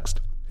on text.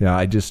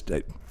 Yeah,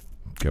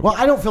 Well,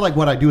 I don't feel like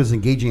what I do is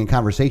engaging in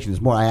conversation.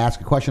 It's more I ask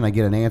a question, I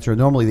get an answer.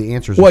 Normally the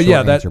answers are well,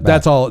 short yeah, answer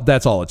back.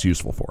 that's all it's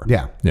useful for.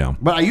 Yeah. Yeah.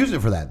 But I use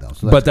it for that though.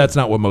 So But that's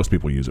not what most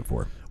people use it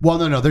for. well,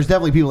 no. There's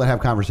definitely people that have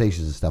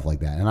conversations and stuff like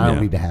that, and I don't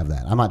Yeah. need to have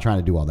that. I'm not trying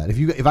to do all that.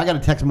 If I got to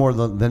text more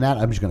than that,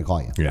 I'm just going to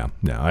call you. Yeah,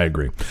 I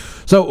agree.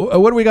 So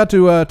what do we got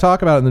to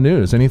talk about in the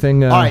news?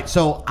 Anything? All right.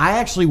 So I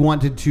actually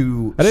wanted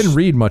to. I didn't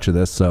read much of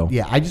this, so.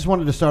 Yeah, I just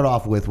wanted to start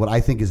off with what I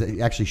think is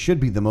actually should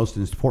be the most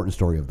important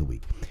story of the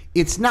week.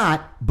 It's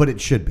not, but it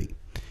should be.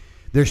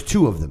 There's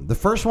two of them. The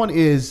first one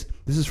is,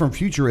 this is from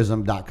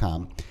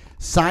Futurism.com.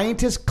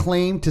 Scientists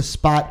claim to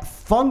spot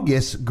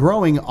fungus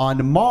growing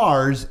on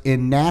Mars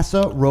in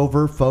NASA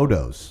rover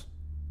photos.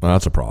 Well,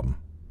 that's a problem.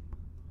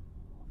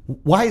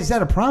 Why is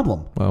that a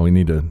problem? Well, we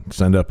need to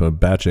send up a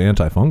batch of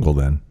antifungal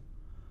then.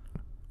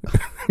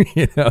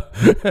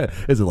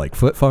 Is it like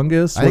foot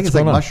fungus? I think What's it's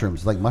like going on?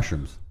 mushrooms, like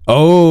mushrooms.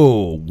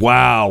 Oh,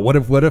 wow. What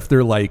if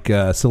they're like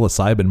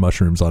psilocybin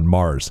mushrooms on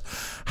Mars?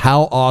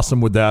 How awesome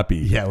would that be?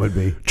 Yeah, it would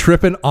be.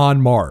 Tripping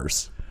on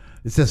Mars.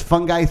 It says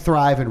fungi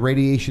thrive in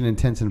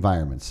radiation-intense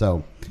environments.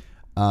 So,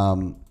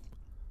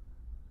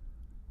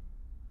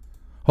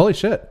 Holy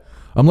shit.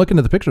 I'm looking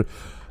at the picture.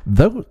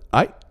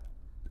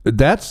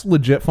 That's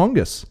legit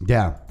fungus.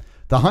 yeah.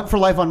 The hunt for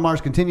life on Mars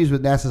continues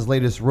with NASA's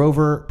latest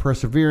rover,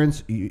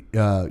 Perseverance,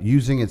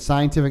 using its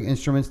scientific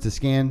instruments to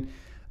scan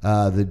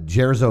the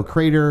Jericho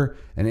crater,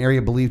 an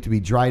area believed to be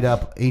dried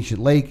up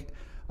ancient lake,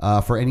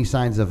 for any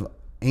signs of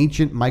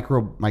ancient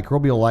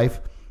microbial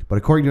life. But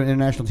according to an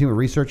international team of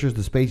researchers,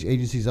 the space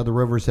agency's other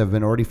rovers have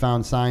been already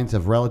found signs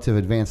of relative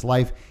advanced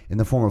life in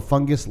the form of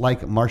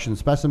fungus-like Martian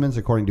specimens,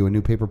 according to a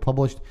new paper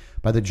published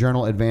by the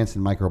journal Advanced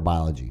in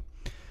Microbiology.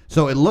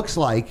 So it looks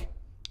like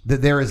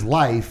that there is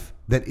life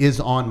that is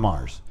on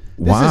Mars.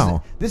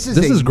 This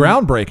is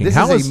groundbreaking. This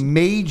is a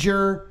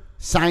major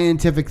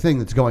scientific thing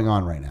that's going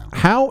on right now.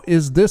 How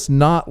is this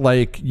not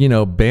like,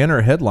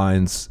 banner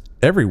headlines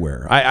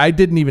everywhere? I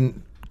didn't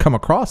even come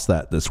across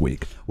that this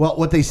week. Well,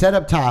 what they said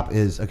up top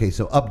is,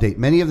 so update.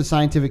 Many of the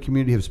scientific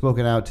community have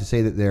spoken out to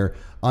say that they're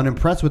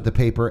unimpressed with the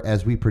paper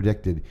as we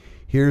predicted.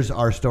 Here's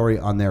our story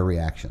on their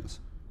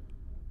reactions.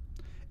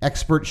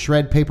 Experts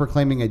shred paper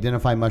claiming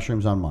identify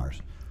mushrooms on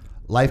Mars.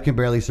 Life can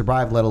barely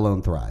survive, let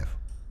alone thrive.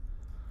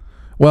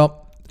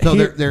 Well, so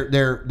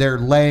they're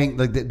laying,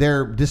 like,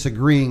 they're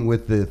disagreeing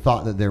with the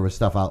thought that there was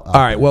stuff out. All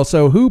right. Well,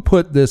 so who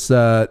put this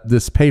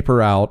this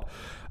paper out?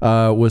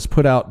 Was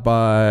put out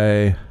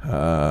by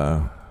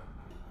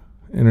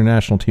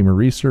international team of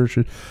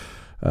researchers.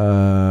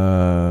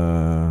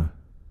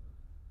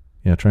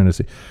 Trying to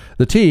see.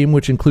 The team,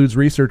 which includes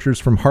researchers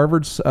from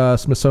Harvard's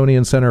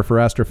Smithsonian Center for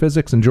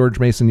Astrophysics and George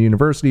Mason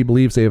University,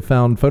 believes they have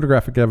found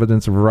photographic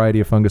evidence of a variety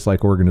of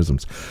fungus-like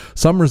organisms,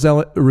 some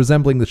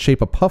resembling the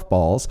shape of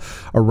puffballs,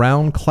 a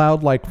round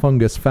cloud-like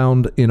fungus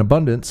found in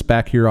abundance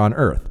back here on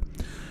Earth.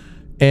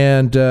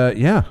 And,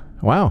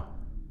 wow.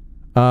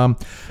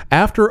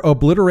 After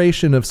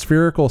obliteration of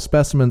spherical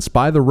specimens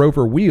by the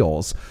rover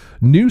wheels,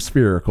 new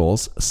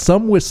sphericals,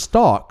 some with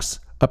stalks,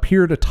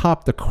 appeared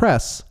atop the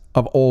crests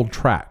of old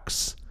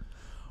tracks.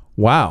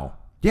 Wow.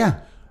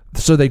 Yeah.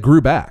 So they grew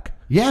back.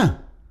 Yeah.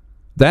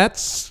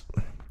 That's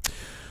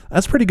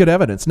pretty good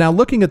evidence. Now,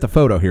 looking at the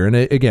photo here, and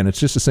again, it's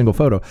just a single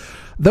photo,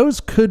 those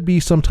could be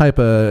some type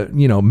of,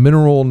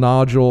 mineral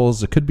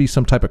nodules. It could be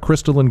some type of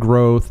crystalline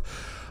growth.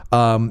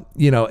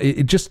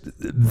 It just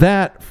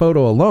that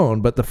photo alone,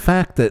 but the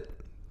fact that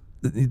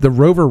the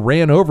rover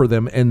ran over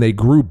them and they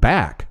grew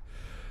back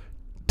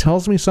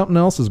tells me something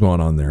else is going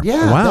on there.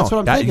 Yeah, wow. That's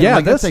what I'm thinking.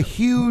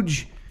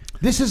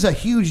 This is a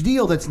huge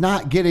deal that's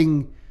not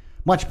getting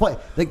much play.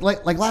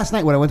 Like last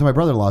night when I went to my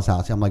brother-in-law's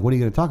house, I'm like, what are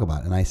you going to talk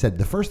about? And I said,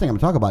 the first thing I'm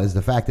going to talk about is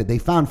the fact that they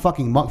found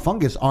fucking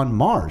fungus on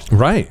Mars.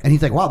 Right. And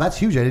he's like, wow, that's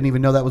huge. I didn't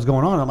even know that was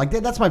going on. I'm like,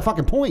 that's my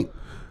fucking point.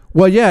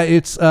 Well, yeah,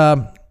 it's...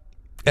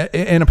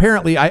 and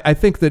apparently, I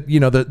think that,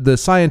 the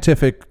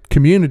scientific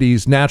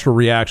community's natural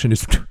reaction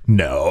is,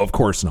 no, of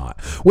course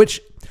not. Which,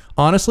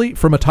 honestly,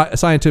 from a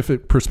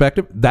scientific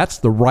perspective, that's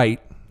the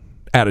right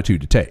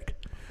attitude to take.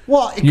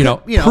 Well,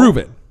 prove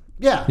it.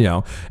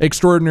 Yeah.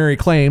 Extraordinary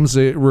claims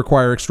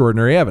require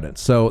extraordinary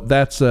evidence. So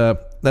that's a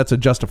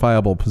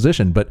justifiable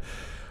position. But,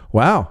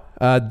 wow,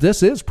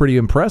 this is pretty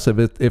impressive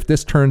if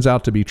this turns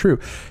out to be true.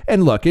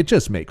 And look, it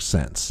just makes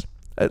sense.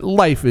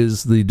 Life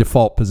is the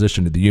default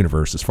position of the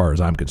universe as far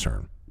as I'm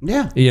concerned.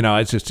 Yeah.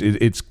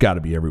 It's got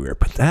to be everywhere.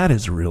 But that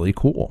is really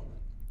cool.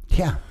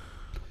 Yeah.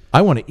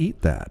 I want to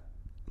eat that.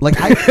 Like,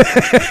 I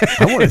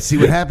want to see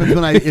what happens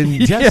when I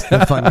ingest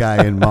the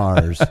fungi in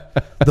Mars.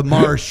 The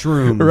Mars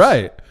shrooms.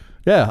 Right.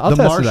 Yeah, I'll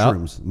test it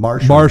out.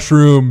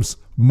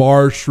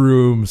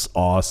 Mushrooms.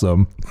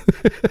 Awesome.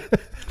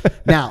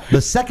 Now, the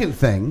second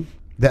thing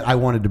that I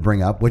wanted to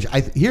bring up,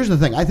 here's the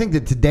thing. I think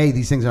that today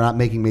these things are not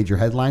making major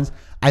headlines.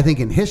 I think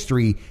in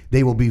history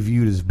they will be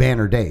viewed as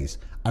banner days.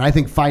 And I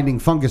think finding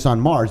fungus on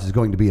Mars is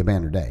going to be a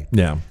banner day.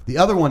 Yeah. The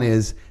other one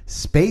is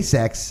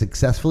SpaceX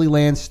successfully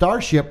lands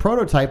Starship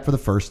prototype for the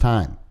first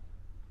time.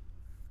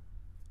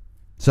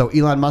 So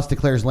Elon Musk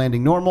declares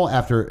landing normal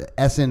after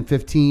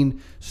SN-15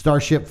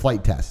 Starship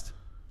flight test.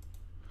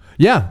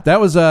 Yeah, that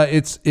was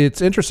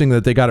it's interesting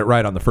that they got it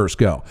right on the first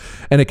go,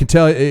 and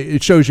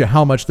it shows you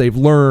how much they've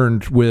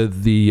learned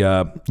with the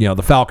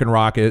the Falcon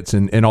rockets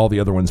and all the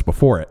other ones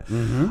before it,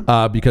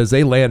 because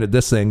they landed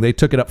this thing. They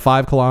took it up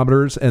 5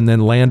 kilometers and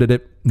then landed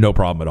it no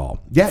problem at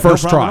all. Yeah,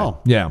 first no problem try. At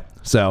all. Yeah,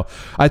 so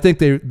I think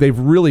they've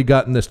really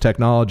gotten this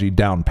technology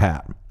down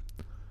pat.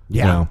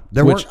 Yeah,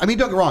 don't get me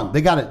wrong.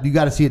 They got it. You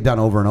got to see it done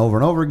over and over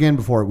and over again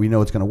before we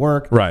know it's going to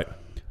work. Right,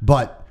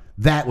 but.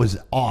 That was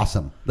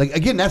awesome. Like,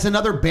 again, that's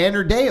another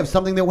banner day of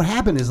something that would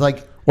happen is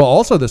like... Well,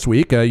 also this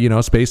week,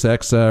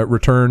 SpaceX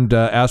returned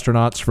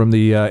astronauts from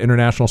the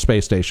International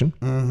Space Station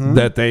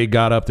that they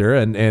got up there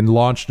and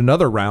launched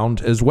another round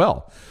as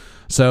well.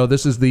 So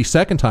this is the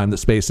second time that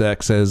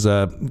SpaceX has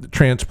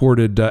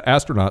transported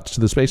astronauts to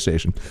the space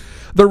station.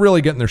 They're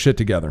really getting their shit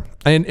together.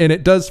 And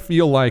it does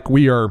feel like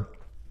we are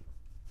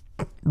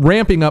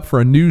ramping up for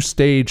a new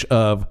stage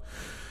of,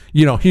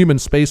 human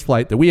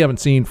spaceflight that we haven't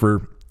seen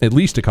for at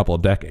least a couple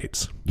of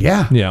decades.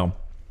 Yeah.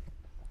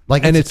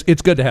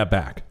 It's good to have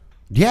back.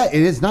 Yeah, it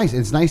is nice.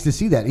 It's nice to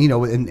see that.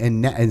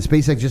 And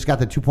SpaceX just got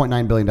the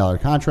 $2.9 billion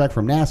contract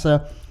from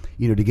NASA,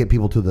 to get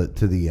people to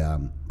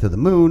the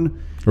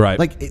moon.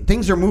 Right.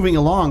 Things are moving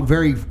along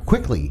very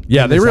quickly.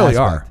 Yeah, they really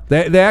are.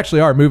 They actually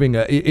are moving.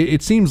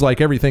 It seems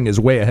like everything is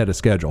way ahead of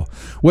schedule.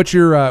 What's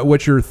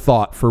your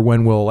thought for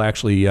when we'll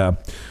actually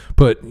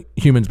put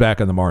humans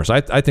back on the Mars?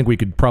 I think we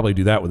could probably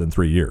do that within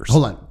 3 years.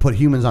 Hold on. Put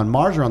humans on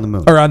Mars or on the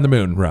moon? Or on the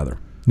moon, rather.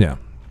 Yeah.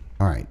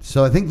 All right.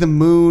 So I think the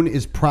moon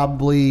is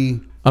probably...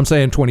 I'm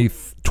saying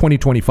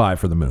 2025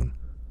 for the moon.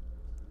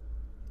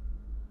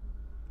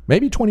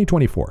 Maybe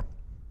 2024.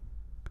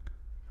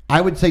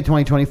 I would say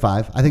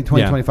 2025. I think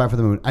 2025 for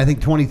the moon. I think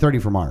 2030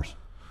 for Mars.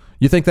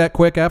 You think that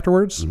quick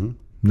afterwards?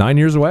 9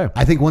 years away.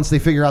 I think once they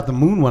figure out the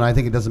moon one, I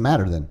think it doesn't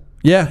matter then.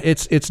 Yeah,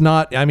 it's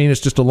not. I mean, it's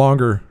just a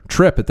longer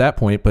trip at that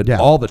point, but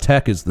all the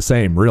tech is the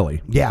same,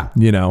 really. Yeah.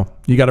 You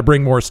got to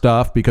bring more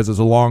stuff because it's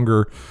a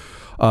longer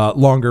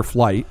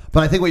flight.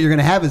 But I think what you're going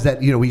to have is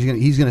that,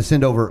 he's going to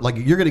send over, like,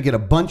 you're going to get a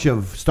bunch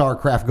of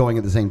starcraft going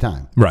at the same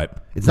time. Right.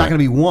 It's not going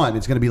to be one.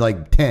 It's going to be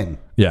like 10.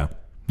 Yeah.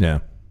 Yeah.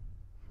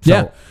 So,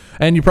 yeah.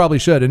 And you probably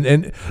should.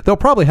 And they'll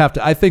probably have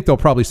to, I think they'll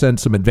probably send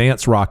some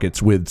advanced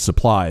rockets with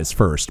supplies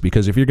first,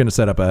 because if you're going to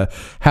set up a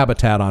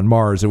habitat on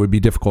Mars, it would be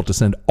difficult to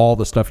send all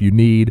the stuff you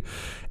need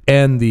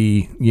and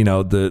the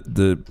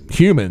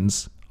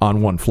humans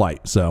on one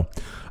flight. So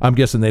I'm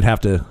guessing they'd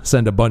have to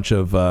send a bunch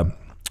of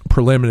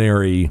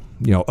preliminary,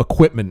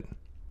 equipment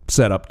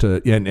set up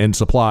to and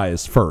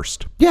supplies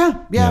first.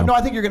 Yeah. No,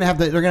 I think they're gonna have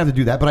to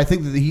do that. But I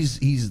think that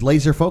he's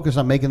laser focused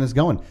on making this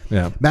going.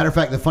 Yeah. Matter of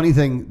fact, the funny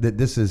thing that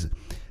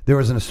there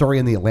was a story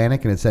in the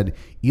Atlantic, and it said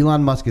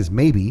Elon Musk is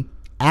maybe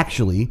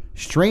actually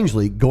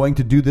strangely going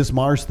to do this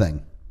Mars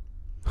thing.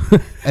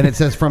 And it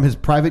says, from his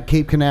private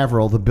Cape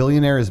Canaveral, the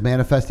billionaire is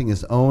manifesting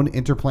his own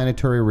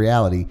interplanetary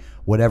reality,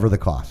 whatever the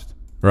cost.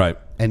 Right.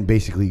 And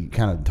basically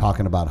kind of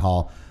talking about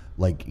how,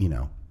 like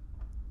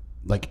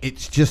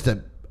it's just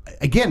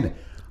again,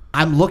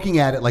 I'm looking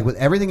at it like with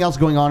everything else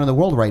going on in the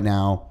world right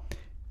now,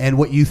 and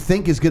what you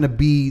think is going to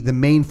be the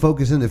main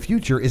focus in the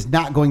future is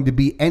not going to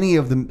be any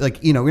of them.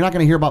 Like, you're not going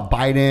to hear about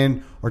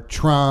Biden or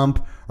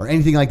Trump or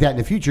anything like that in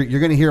the future.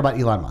 You're going to hear about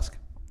Elon Musk.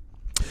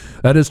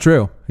 That is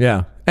true.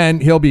 Yeah. And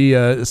he'll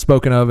be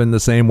spoken of in the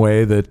same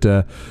way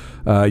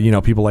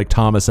that, people like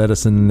Thomas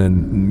Edison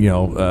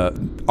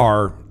and,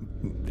 our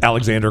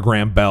Alexander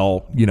Graham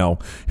Bell,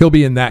 he'll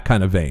be in that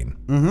kind of vein.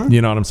 Mm-hmm.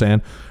 You know what I'm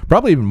saying?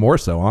 Probably even more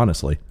so,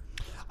 honestly.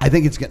 I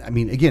think it's going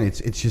to, again,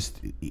 it's just,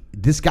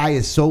 this guy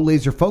is so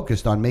laser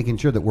focused on making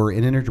sure that we're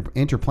an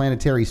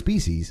interplanetary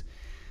species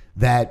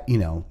that,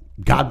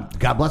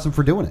 God bless him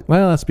for doing it.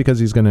 Well, that's because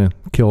he's going to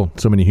kill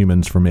so many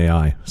humans from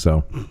AI.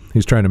 So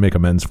he's trying to make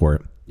amends for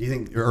it. You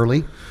think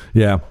early?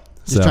 Yeah.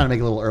 Just trying to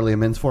make a little early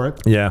amends for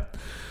it? Yeah.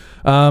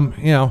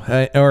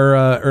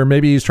 Or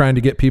maybe he's trying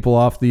to get people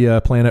off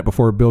the planet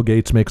before Bill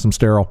Gates makes them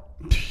sterile.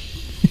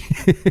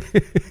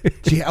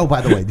 Gee, oh,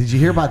 by the way, did you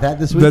hear about that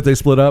this week? That they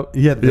split up?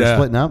 Yeah, they're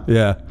splitting up?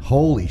 Yeah.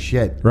 Holy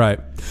shit. Right.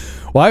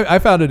 Well, I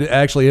found it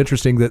actually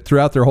interesting that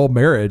throughout their whole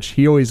marriage,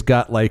 he always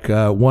got like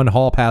one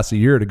hall pass a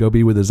year to go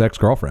be with his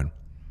ex-girlfriend.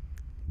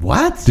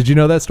 What? Did you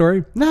know that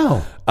story?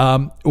 No.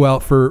 Well,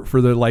 for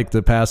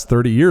the past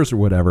 30 years or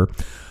whatever,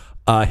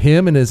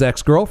 him and his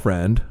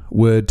ex-girlfriend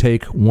would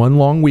take one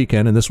long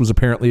weekend, and this was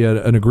apparently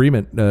an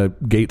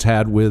agreement Gates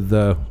had with,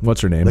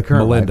 what's her name? The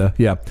current Melinda. wife.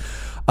 Yeah.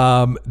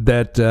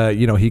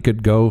 That he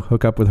could go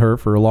hook up with her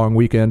for a long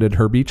weekend at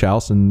her beach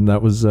house, and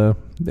that was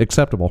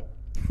acceptable.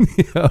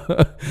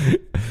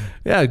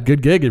 Yeah,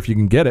 good gig if you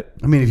can get it.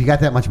 If you got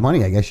that much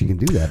money, I guess you can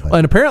do that. But.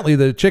 And apparently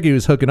the chick he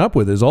was hooking up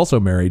with is also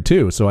married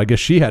too, so I guess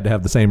she had to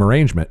have the same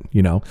arrangement,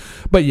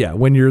 But yeah,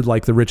 when you're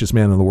like the richest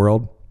man in the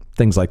world,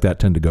 things like that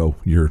tend to go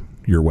your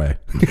way.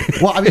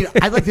 Well,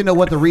 I'd like to know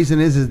what the reason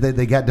is that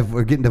they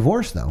are getting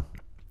divorced, though.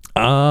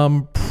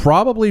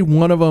 Probably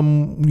one of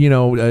them,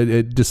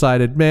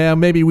 decided, man,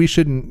 maybe we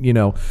shouldn't,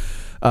 kill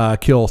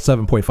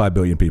 7.5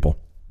 billion people.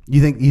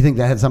 You think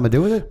that had something to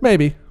do with it?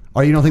 Maybe.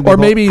 Or you don't think?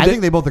 I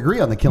think they both agree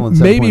on the killing. 7.5.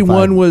 Maybe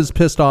one was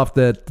pissed off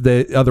that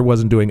the other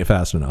wasn't doing it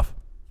fast enough.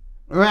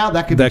 Well,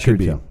 that could be true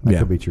too. That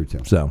could be true too.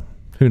 So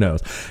who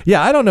knows?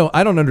 Yeah, I don't know.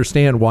 I don't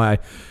understand why.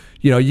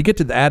 You get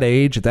to that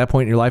age at that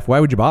point in your life. Why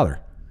would you bother?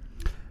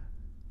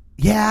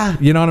 Yeah.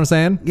 You know what I'm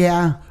saying?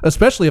 Yeah.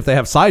 Especially if they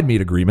have side meet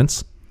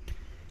agreements.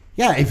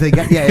 Yeah, if you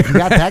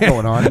got that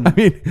going on.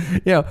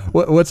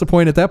 What's the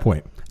point at that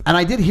point? And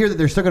I did hear that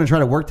they're still going to try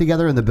to work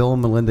together in the Bill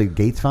and Melinda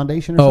Gates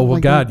Foundation or something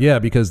like God, that? yeah,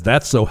 because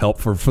that's so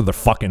helpful for the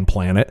fucking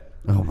planet.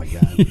 Oh, my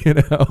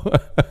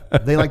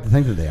God. They like to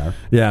think that they are.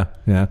 Yeah,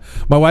 yeah.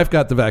 My wife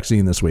got the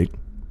vaccine this week.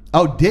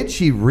 Oh, did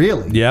she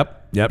really?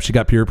 Yep. She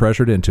got peer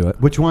pressured into it.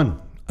 Which one?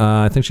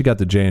 I think she got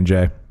the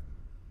J&J.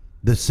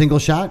 The single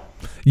shot?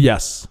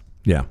 Yes.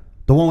 Yeah.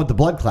 The one with the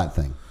blood clot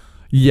thing?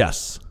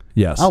 Yes.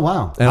 Oh,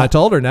 wow. And I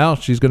told her now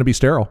she's going to be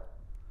sterile.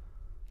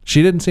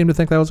 She didn't seem to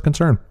think that was a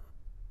concern.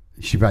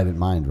 She probably didn't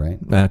mind,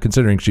 right?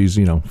 Considering she's,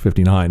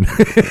 59. Yeah,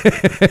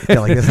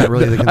 that's not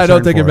really the concern. I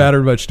don't think for it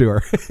mattered much to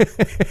her.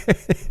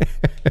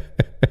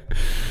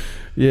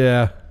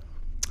 Yeah.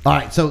 All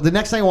right. So the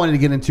next thing I wanted to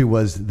get into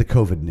was the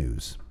COVID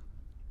news.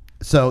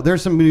 So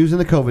there's some news in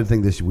the COVID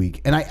thing this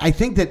week. And I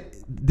think that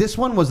this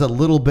one was a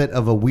little bit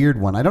of a weird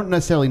one. I don't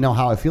necessarily know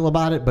how I feel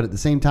about it, but at the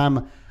same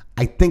time,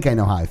 I think I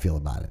know how I feel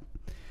about it.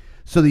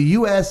 So the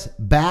U.S.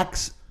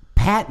 backs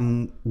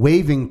patent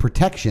waiving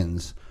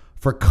protections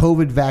for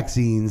COVID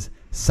vaccines,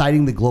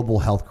 citing the global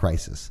health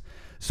crisis.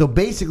 So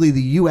basically,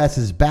 the U.S.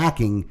 is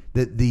backing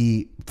that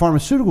the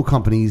pharmaceutical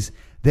companies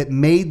that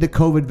made the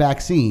COVID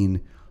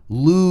vaccine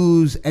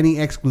lose any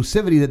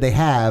exclusivity that they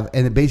have,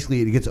 and then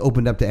basically it gets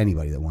opened up to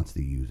anybody that wants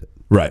to use it.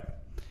 Right.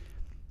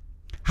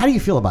 How do you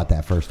feel about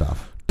that, first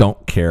off?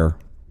 Don't care,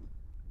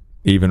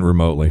 even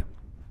remotely.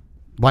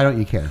 Why don't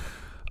you care?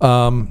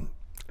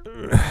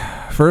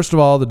 First of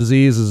all, the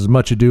disease is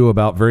much ado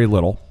about very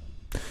little.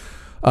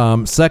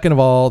 Second of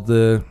all,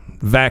 the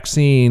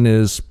vaccine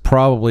is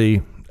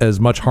probably as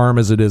much harm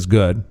as it is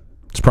good.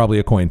 It's probably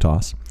a coin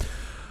toss.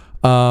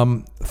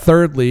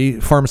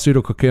 Thirdly,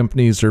 pharmaceutical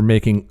companies are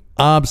making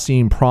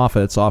obscene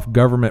profits off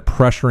government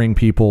pressuring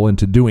people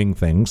into doing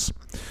things.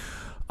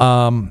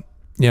 And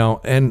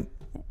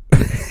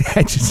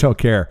I just don't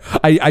care.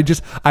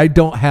 I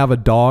don't have a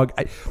dog.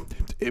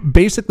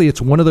 Basically,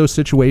 it's one of those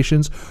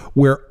situations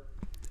where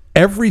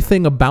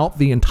everything about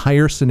the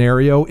entire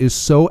scenario is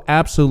so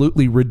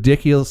absolutely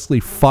ridiculously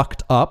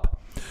fucked up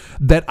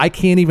that I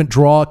can't even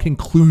draw a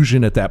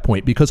conclusion at that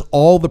point, because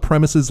all the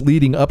premises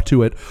leading up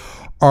to it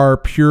are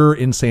pure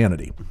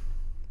insanity.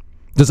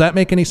 Does that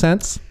make any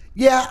sense?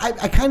 Yeah,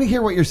 I kind of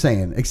hear what you're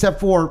saying, except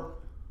for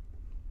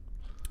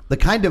the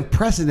kind of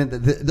precedent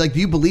that, do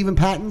you believe in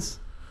patents?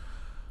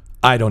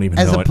 I don't even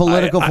know. As a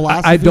political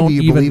philosophy, do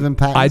you believe in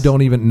patents? I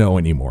don't even know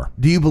anymore.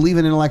 Do you believe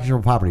in intellectual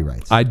property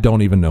rights? I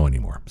don't even know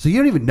anymore. So you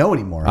don't even know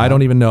anymore? Huh? I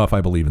don't even know if I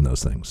believe in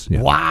those things.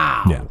 Yeah.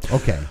 Wow. Yeah.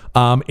 Okay.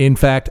 In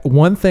fact,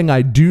 one thing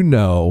I do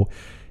know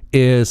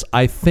is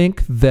I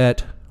think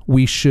that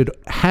we should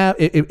have,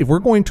 if we're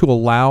going to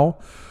allow,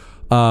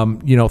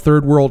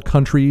 third world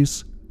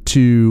countries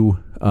to,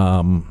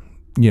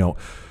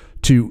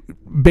 to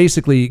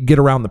basically get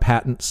around the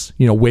patents,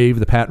 waive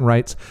the patent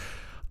rights.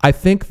 I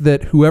think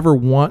that whoever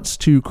wants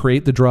to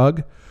create the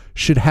drug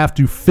should have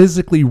to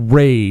physically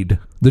raid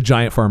the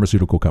giant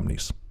pharmaceutical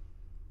companies.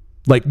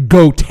 Like,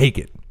 go take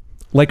it.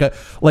 Like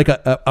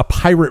a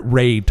pirate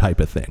raid type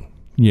of thing,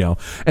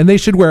 and they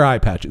should wear eye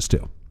patches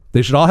too.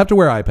 They should all have to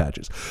wear eye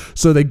patches.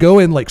 So they go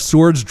in like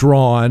swords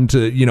drawn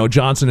to,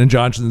 Johnson &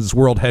 Johnson's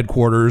world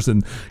headquarters,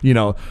 and,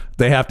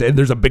 they have to, and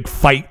there's a big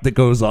fight that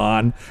goes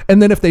on. And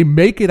then if they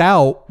make it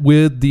out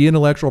with the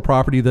intellectual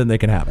property, then they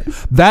can have it.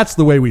 That's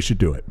the way we should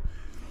do it.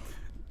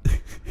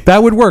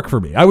 That would work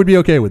for me. I would be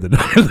okay with it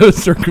under those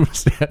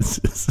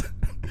circumstances.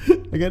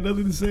 I got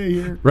nothing to say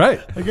here. Right.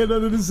 I got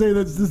nothing to say.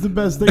 That's just the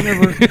best thing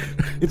ever.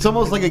 It's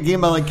almost like a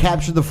game of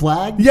capture the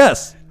flag.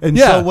 Yes. And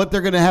so what they're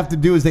going to have to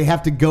do is they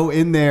have to go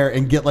in there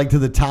and get to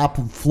the top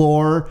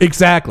floor.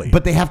 Exactly.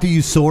 But they have to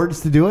use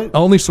swords to do it?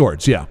 Only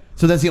swords, yeah.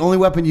 So that's the only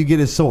weapon you get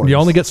is swords? You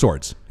only get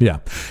swords, yeah.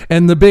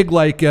 And the big,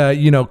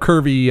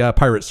 curvy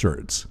pirate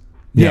swords.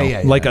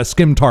 Yeah. Like a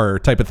scimitar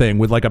type of thing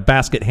with like a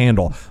basket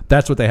handle.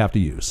 That's what they have to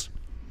use.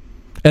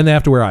 And they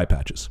have to wear eye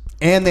patches.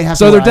 And they have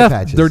to wear eye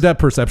patches. Their depth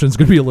perception is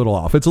going to be a little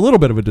off. It's a little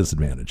bit of a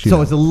disadvantage.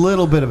 So it's a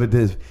little bit of a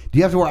Do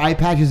you have to wear eye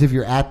patches if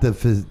you're at the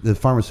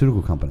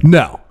pharmaceutical company?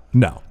 No.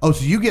 Oh,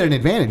 so you get an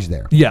advantage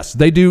there. Yes,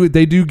 they do.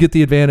 They do get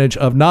the advantage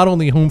of not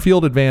only home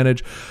field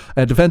advantage,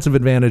 a defensive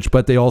advantage,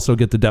 but they also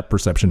get the depth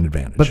perception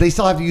advantage. But they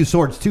still have to use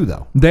swords too,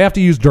 though. They have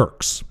to use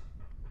dirks.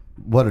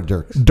 What are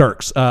dirks?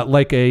 Dirks,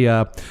 like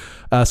a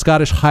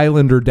Scottish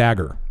Highlander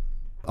dagger.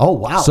 Oh,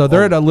 wow. So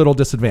they're at a little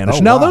disadvantage.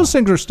 Now, wow. Those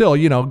things are still,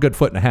 a good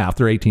foot and a half.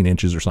 They're 18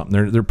 inches or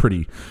something. They're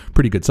pretty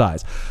good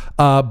size.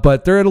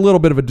 But they're at a little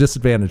bit of a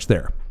disadvantage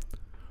there.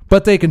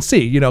 But they can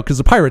see, because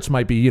the pirates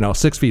might be,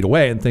 6 feet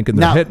away and thinking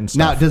they're hitting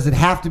stuff. Now, does it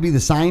have to be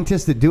the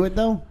scientists that do it,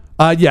 though?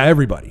 Yeah,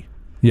 everybody.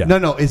 Yeah.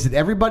 No. Is it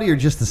everybody or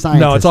just the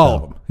scientists? No, it's all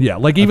of them. Yeah,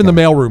 like even the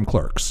mailroom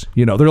clerks.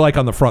 They're like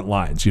on the front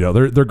lines.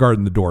 They're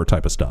guarding the door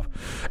type of stuff.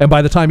 And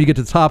by the time you get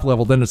to the top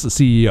level, then it's the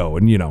CEO,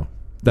 and and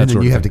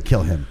then you have to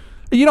kill him.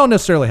 You don't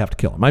necessarily have to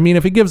kill him. I mean,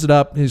 if he gives it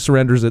up, he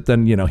surrenders it,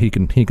 then he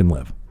can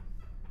live.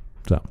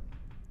 So,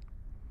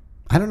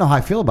 I don't know how I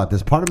feel about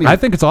this. Part of me, I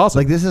think it's awesome.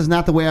 Like, this is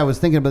not the way I was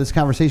thinking about this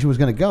conversation was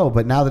going to go,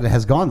 but now that it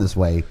has gone this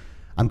way,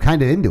 I'm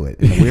kind of into it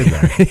in a weird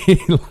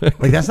way.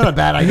 Like, that's not a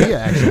bad idea,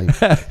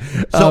 actually.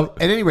 So,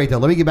 at any rate, though,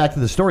 let me get back to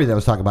the story that I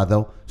was talking about,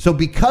 though. So,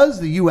 because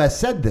the U.S.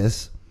 said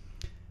this,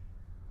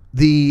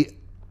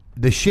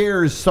 the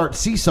shares start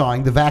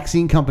seesawing. The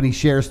vaccine company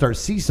shares start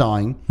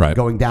seesawing, right.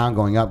 Going down,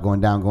 going up,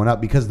 going down, going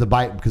up because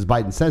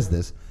Biden says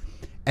this,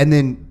 and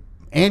then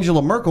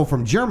Angela Merkel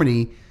from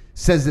Germany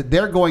says that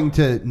they're going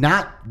to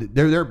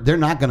they're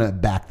not going to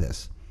back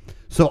this.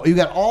 So you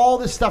got all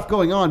this stuff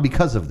going on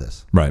because of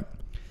this. Right.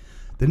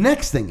 The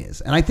next thing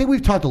is, and I think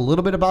we've talked a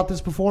little bit about this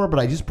before, but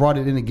I just brought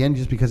it in again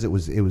just because it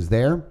was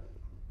there,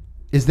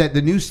 is that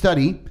the new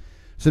study.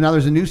 So now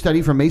there's a new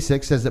study from May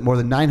 6th says that more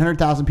than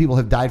 900,000 people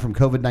have died from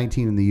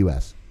COVID-19 in the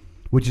U.S.,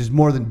 which is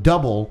more than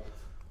double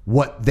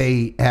what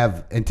they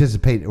have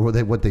anticipated or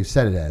what they've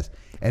said it as.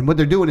 And what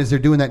they're doing is they're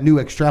doing that new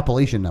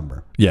extrapolation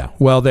number. Yeah.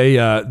 Well, they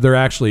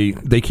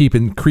keep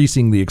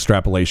increasing the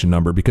extrapolation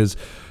number because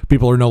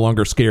people are no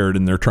longer scared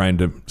and they're trying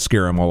to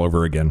scare them all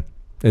over again.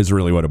 Is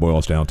really what it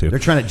boils down to. They're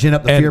trying to gin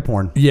up the fear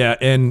porn. Yeah,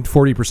 and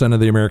 40%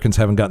 of the Americans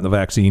haven't gotten the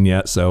vaccine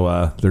yet,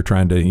 so they're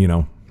trying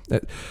to,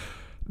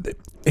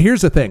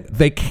 here's the thing.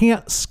 They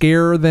can't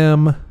scare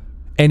them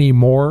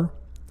anymore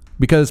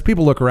because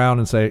people look around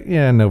and say,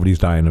 yeah, nobody's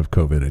dying of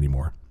COVID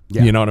anymore.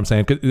 Yeah. You know what I'm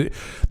saying? 'Cause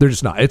they're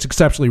just not. It's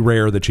exceptionally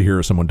rare that you hear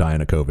of someone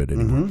dying of COVID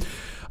anymore.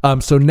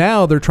 So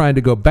now they're trying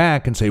to go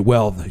back and say,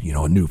 well,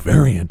 a new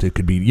variant, it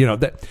could be,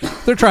 that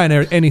they're trying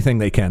anything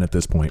they can at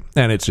this point,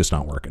 and it's just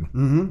not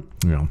working.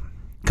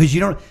 Because you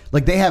don't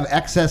they have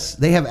excess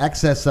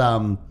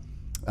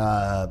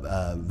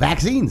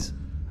vaccines.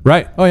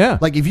 Right. Oh yeah.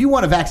 Like if you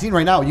want a vaccine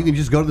right now, you can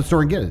just go to the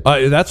store and get it.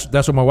 That's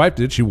what my wife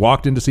did. She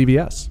walked into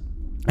CVS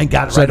And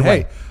got it said, right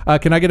away. hey,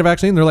 can I get a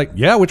vaccine? They're like,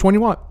 yeah, which one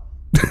you want?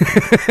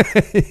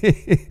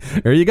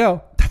 There you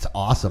go. That's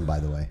awesome, by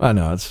the way. I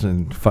know, it's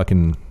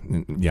fucking,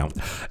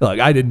 Look,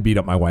 I didn't beat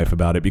up my wife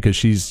about it because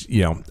she's,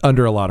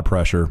 under a lot of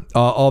pressure.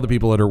 All the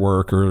people at her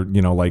work are,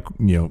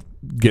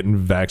 getting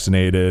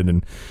vaccinated,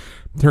 and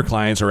her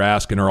clients are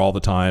asking her all the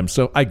time.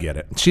 So I get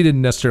it. She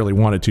didn't necessarily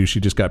want it to. She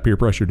just got peer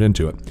pressured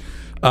into it.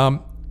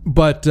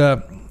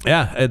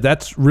 Yeah,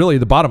 that's really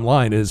the bottom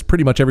line is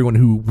pretty much everyone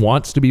who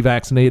wants to be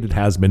vaccinated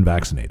has been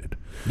vaccinated.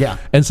 Yeah.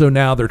 And so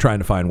now they're trying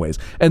to find ways.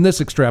 And this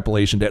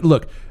extrapolation,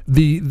 look,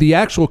 the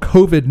actual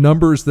COVID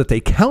numbers that they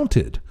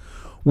counted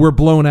were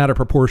blown out of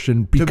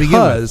proportion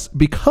because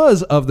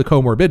of the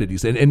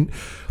comorbidities. And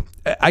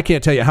I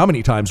can't tell you how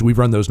many times we've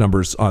run those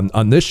numbers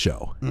on this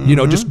show.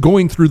 Just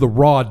going through the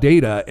raw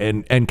data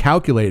and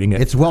calculating it.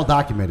 It's well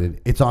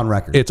documented. It's on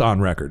record. It's on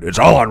record. It's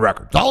all on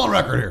record. It's all on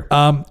record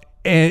here.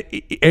 And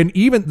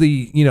even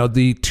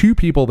the two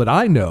people that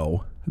I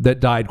know that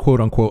died, quote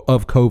unquote,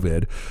 of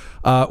COVID,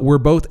 were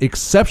both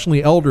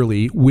exceptionally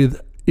elderly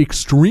with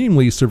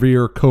extremely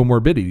severe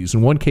comorbidities.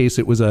 In one case,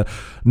 it was a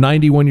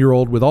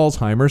 91-year-old with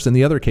Alzheimer's. In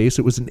the other case,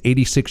 it was an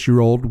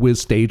 86-year-old with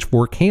stage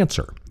 4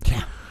 cancer.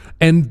 Yeah.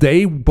 And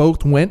they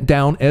both went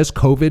down as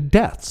COVID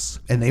deaths.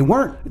 And they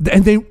weren't.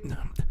 And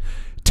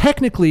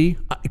technically,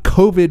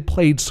 COVID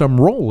played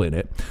some role in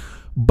it,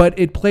 but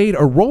it played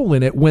a role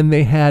in it when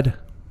they had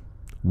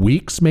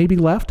weeks maybe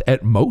left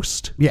at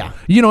most. Yeah.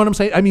 You know what I'm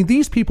saying? I mean,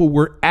 these people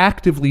were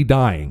actively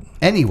dying.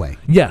 Anyway.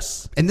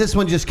 Yes. And this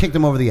one just kicked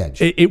them over the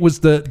edge. It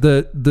was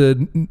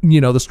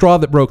the straw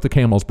that broke the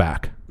camel's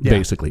back,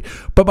 basically.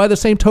 But by the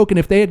same token,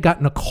 if they had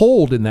gotten a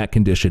cold in that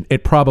condition,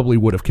 it probably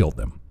would have killed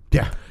them.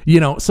 Yeah.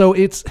 So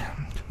it's...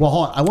 Well,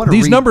 hold on. I want to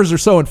These numbers are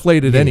so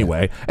inflated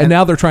anyway, and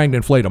now they're trying to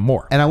inflate them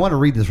more. And I want to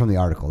read this from the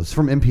article. It's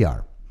from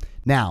NPR.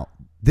 Now,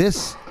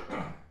 this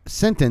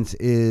sentence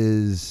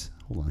is...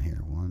 Hold on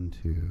here. 1,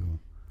 2...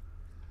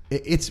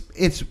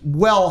 It's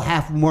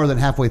more than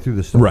halfway through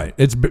the story. Right.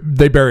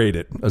 They buried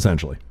it,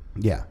 essentially.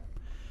 Yeah.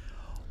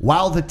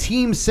 While the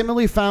team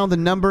similarly found the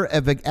number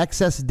of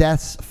excess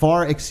deaths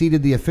far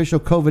exceeded the official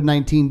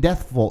COVID-19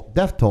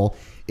 death toll,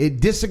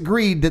 it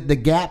disagreed that the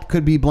gap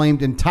could be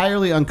blamed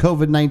entirely on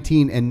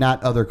COVID-19 and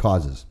not other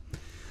causes.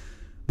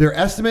 Their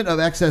estimate of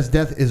excess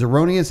death is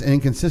erroneous and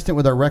inconsistent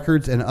with our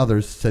records and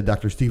others, said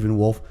Dr. Stephen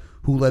Wolf,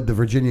 who led the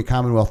Virginia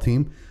Commonwealth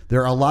team.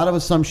 There are a lot of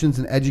assumptions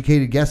and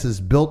educated guesses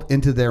built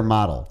into their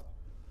model.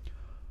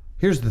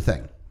 Here's the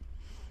thing.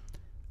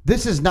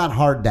 This is not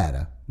hard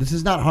data. This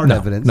is not hard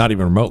evidence. Not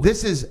even remotely.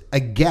 This is a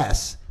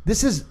guess.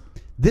 This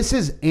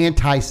is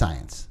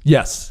anti-science.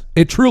 Yes,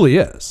 it truly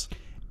is.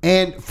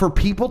 And for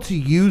people to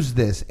use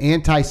this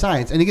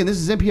anti-science, and again, this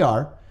is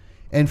NPR,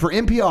 and for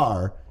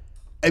NPR,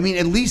 I mean,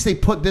 at least they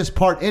put this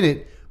part in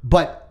it,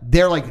 but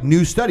their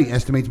new study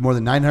estimates more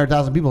than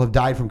 900,000 people have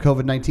died from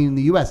COVID-19 in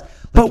the U.S.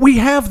 But we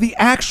have the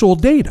actual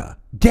data.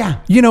 Yeah.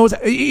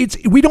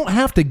 We don't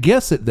have to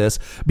guess at this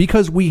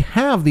because we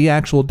have the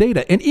actual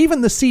data. And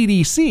even the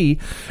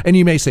CDC, and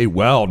you may say,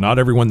 well, not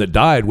everyone that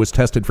died was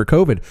tested for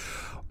COVID.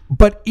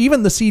 But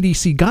even the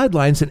CDC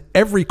guidelines, and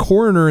every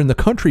coroner in the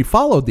country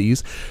followed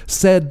these,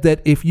 said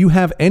that if you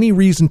have any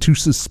reason to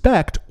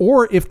suspect,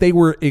 or if they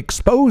were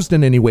exposed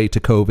in any way to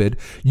COVID,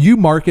 you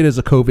mark it as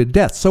a COVID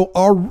death. So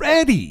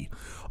already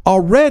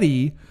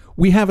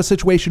we have a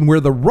situation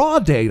where the raw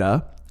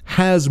data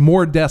has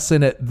more deaths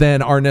in it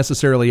than are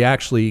necessarily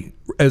actually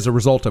as a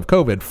result of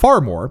COVID,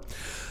 far more.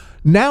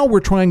 Now we're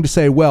trying to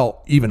say,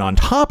 well, even on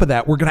top of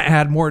that, we're going to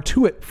add more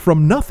to it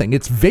from nothing.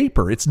 It's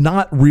vapor. It's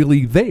not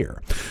really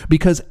there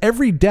because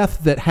every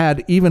death that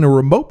had even a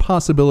remote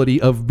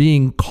possibility of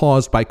being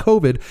caused by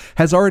COVID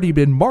has already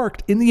been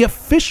marked in the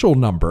official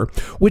number,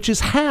 which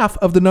is half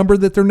of the number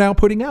that they're now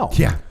putting out.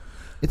 Yeah.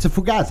 It's a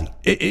fugazi.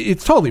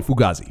 It's totally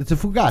fugazi. It's a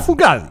fugazi.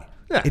 Fugazi.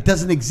 Yeah. It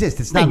doesn't exist.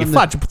 It's not, It's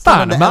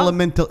not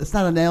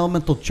an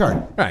elemental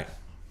chart. Right.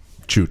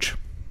 Chooch.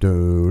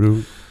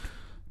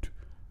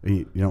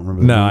 You don't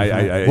remember?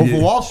 No, Wolf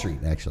of Wall Street,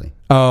 actually.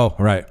 Oh,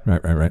 right.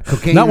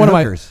 Cocaine not and one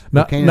hookers. of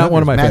my, not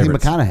one of my Matthew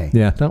favorites. McConaughey.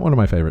 Yeah, not one of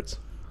my favorites.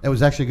 That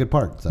was actually a good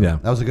part. So Yeah.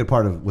 that was a good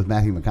part with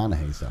Matthew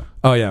McConaughey. So.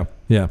 Oh yeah.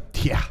 Yeah.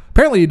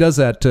 Apparently he does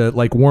that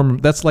warm.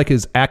 That's like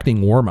his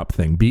acting warm up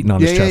thing, beating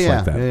on his chest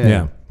like that.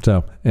 Yeah.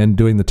 So and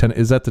doing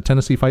is that the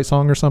Tennessee Fight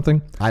song or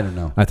something? I don't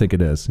know. I think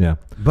it is. Yeah.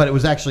 But it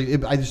was actually.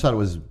 I just thought it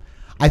was.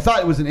 I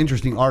thought it was an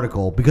interesting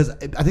article because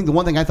I think the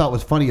one thing I thought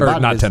was funny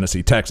about not it is,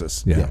 Tennessee,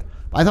 Texas. Yeah.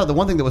 I thought the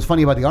one thing that was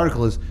funny about the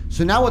article is,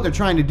 so now what they're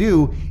trying to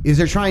do is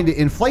they're trying to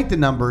inflate the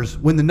numbers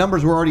when the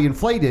numbers were already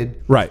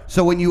inflated. Right.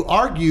 So when you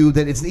argue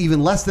that it's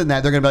even less than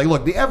that, they're going to be like,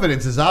 look, the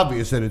evidence is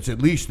obvious that it's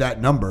at least that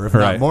number, if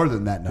not more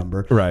than that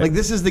number. Right. Like,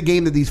 this is the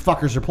game that these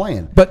fuckers are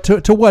playing. But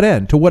to what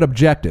end? To what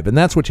objective? And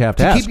that's what you have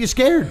to ask. Keep you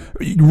scared.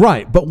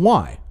 Right. But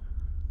why?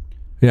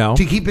 You know,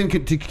 To keep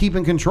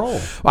in control.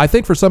 I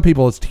think for some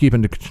people it's to keep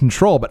in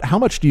control, but how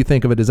much do you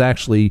think of it as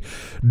actually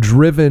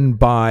driven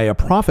by a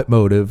profit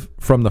motive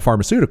from the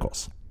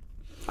pharmaceuticals?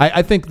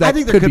 I think that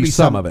there could be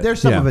some of it.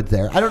 There's some of it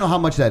there. I don't know how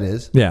much that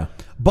is. Yeah.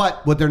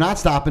 But what they're not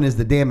stopping is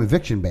the damn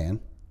eviction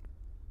ban.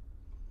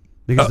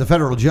 Because the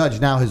federal judge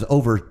now has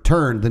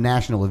overturned the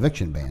national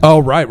eviction ban. Oh,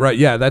 right.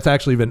 Yeah, that's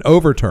actually been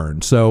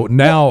overturned. So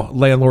now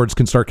landlords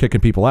can start kicking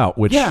people out,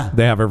 which they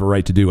have every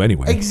right to do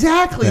anyway.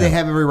 Exactly, they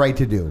have every right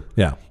to do.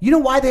 Yeah. You know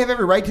why they have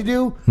every right to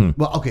do?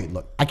 Well, okay,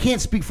 look, I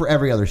can't speak for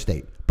every other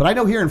state, but I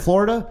know here in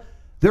Florida,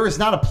 there is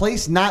not a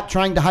place not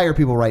trying to hire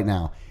people right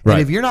now.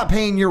 And if you're not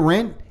paying your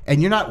rent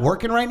and you're not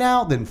working right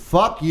now, then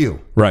fuck you.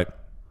 Right.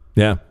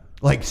 Yeah.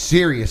 Like,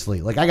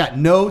 seriously. Like, I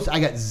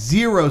got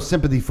zero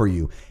sympathy for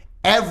you.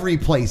 Every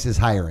place is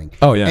hiring.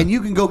 Oh, yeah. And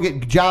you can go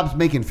get jobs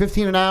making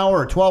 $15 an hour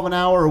or $12 an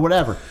hour or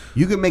whatever.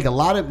 You can make a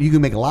lot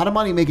of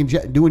money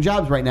doing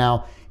jobs right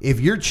now. If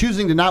you're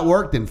choosing to not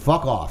work, then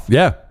fuck off.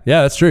 Yeah,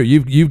 that's true.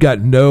 You've got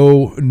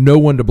no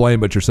one to blame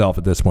but yourself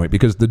at this point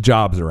because the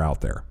jobs are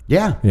out there.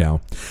 Yeah. You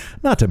know,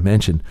 not to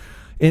mention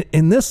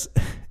in this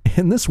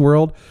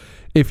world,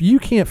 if you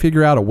can't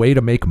figure out a way to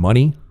make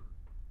money,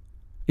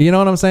 you know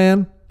what I'm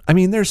saying? I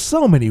mean, there's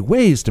so many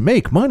ways to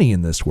make money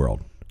in this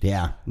world.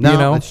 Yeah. No, you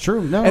know? That's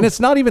true. No. And it's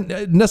not even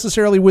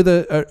necessarily with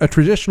a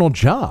traditional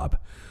job.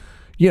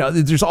 You know,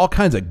 there's all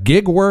kinds of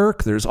gig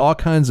work. There's all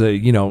kinds of,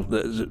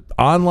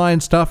 online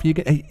stuff.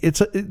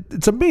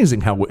 It's amazing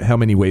how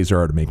many ways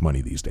there are to make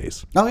money these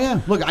days. Oh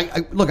yeah. Look,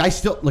 I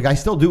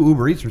still do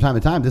Uber Eats from time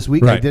to time. This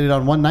week I did it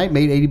on one night,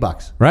 made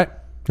 $80. Right.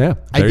 Yeah.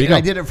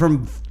 I did it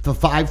from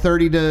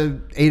 5:30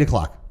 to 8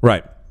 o'clock.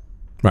 Right.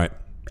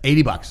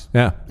 $80.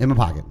 Yeah. In my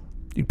pocket.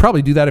 You'd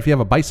probably do that if you have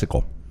a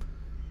bicycle.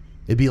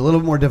 It'd be a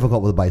little more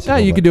difficult with a bicycle.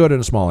 Yeah, you could do it in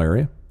a small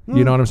area.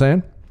 You know what I'm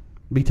saying?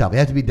 Be tough. It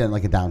had to be done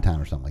like a downtown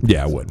or something like that.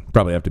 Yeah, it would.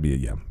 Probably have to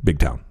be a big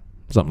town.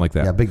 Something like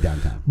that. Yeah, big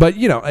downtown. But,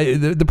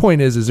 the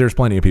point is there's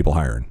plenty of people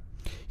hiring.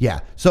 Yeah.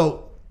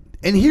 So,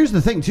 and here's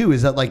the thing, too,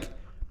 is that, like,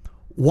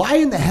 why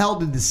in the hell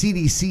did the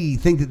CDC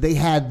think that they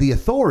had the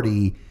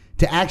authority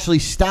to actually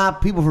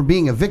stop people from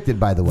being evicted,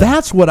 by the way?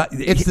 That's what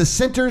It's the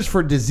Centers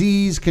for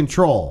Disease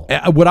Control.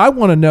 What I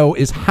want to know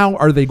is how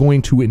are they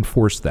going to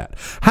enforce that?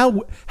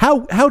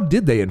 How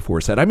did they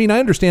enforce that? I mean, I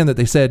understand that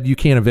they said you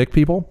can't evict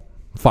people.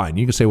 Fine,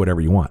 you can say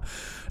whatever you want.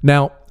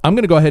 Now, I'm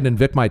going to go ahead and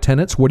evict my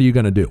tenants. What are you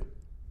going to do?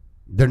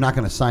 They're not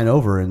going to sign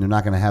over, and they're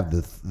not going to have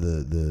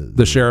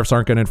the sheriffs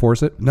aren't going to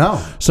enforce it?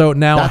 No. So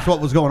now that's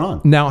what was going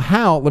on.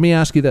 Now, let me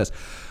ask you this.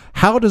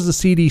 How does the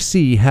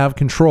CDC have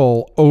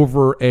control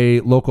over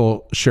a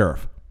local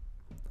sheriff?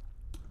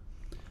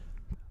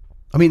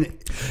 I mean,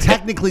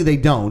 technically they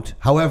don't.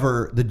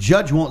 However, the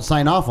judge won't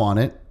sign off on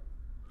it.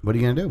 What are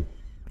you going to do?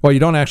 Well, you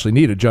don't actually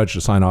need a judge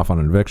to sign off on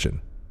an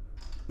eviction.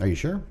 Are you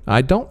sure?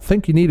 I don't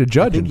think you need a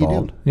judge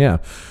involved. You do. Yeah.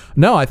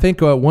 No, I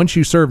think once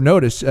you serve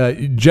notice,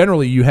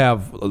 generally you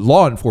have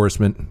law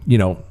enforcement,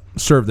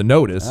 serve the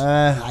notice.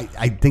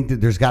 I think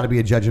that there's got to be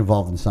a judge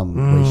involved in some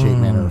way, shape,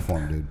 manner, or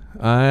form, dude.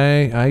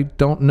 I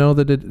don't know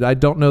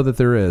that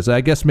there is.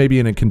 I guess maybe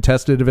in a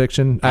contested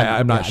eviction.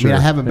 I'm not sure. I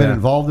mean, I haven't been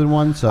involved in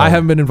one, so I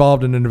haven't been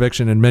involved in an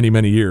eviction in many,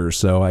 many years,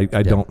 so I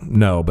don't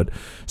know. But it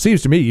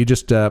seems to me you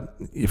just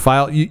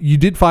you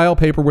did file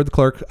paper with the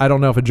clerk. I don't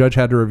know if a judge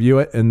had to review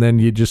it, and then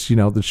you just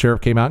the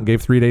sheriff came out and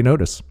gave 3-day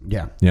notice.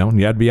 Yeah, and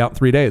you had to be out in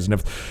 3 days, and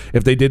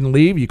if they didn't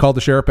leave, you called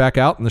the sheriff back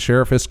out, and the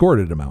sheriff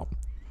escorted them out.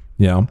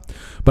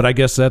 But I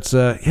guess that's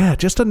it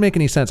just doesn't make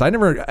any sense. I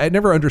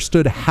never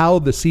understood how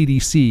the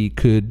CDC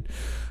could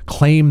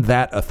claim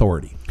that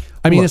authority.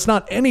 I mean, it's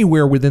not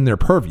anywhere within their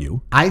purview.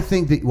 I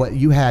think that what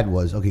you had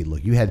was,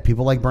 you had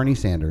people like Bernie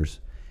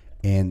Sanders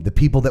and the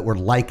people that were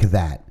like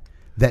that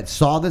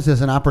saw this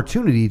as an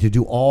opportunity to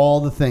do all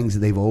the things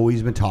that they've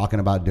always been talking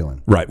about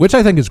doing. Right, which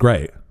I think is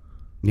great.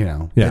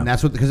 And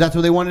that's what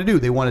they wanted to do.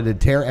 They wanted to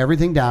tear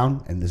everything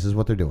down, and this is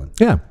what they're doing.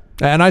 Yeah.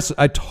 And I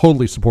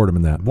totally support him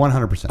in that.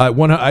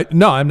 100%.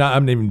 No, I'm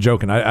not even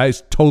joking. I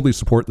totally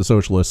support the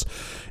socialists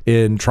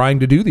in trying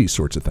to do these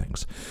sorts of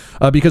things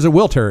because it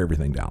will tear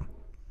everything down.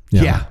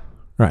 Yeah.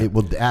 Right. It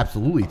will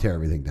absolutely tear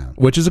everything down.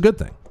 Which is a good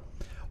thing.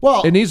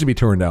 Well, it needs to be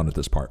torn down at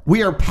this part.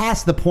 We are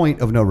past the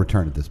point of no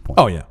return at this point.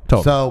 Oh, yeah.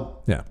 Totally.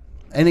 So, yeah.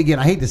 And again,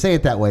 I hate to say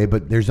it that way,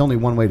 but there's only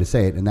one way to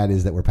say it, and that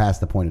is that we're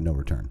past the point of no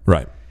return.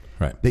 Right.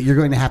 That you're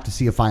going to have to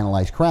see a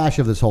finalized crash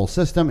of this whole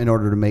system in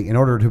order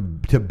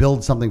to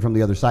build something from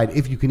the other side,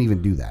 if you can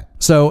even do that.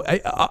 So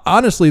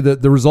honestly,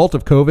 the result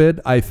of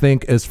COVID, I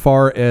think, as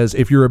far as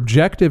if your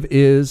objective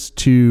is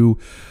to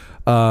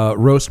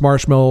roast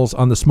marshmallows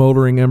on the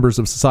smoldering embers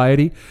of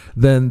society,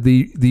 then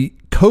the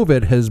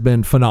COVID has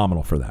been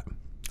phenomenal for that.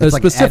 It's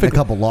like adding a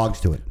couple logs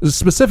to it.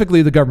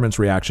 Specifically, the government's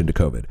reaction to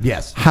COVID.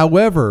 Yes.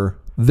 However,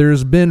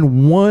 there's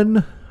been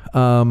one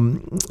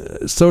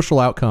social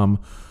outcome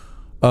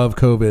of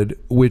COVID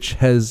which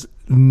has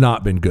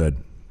not been good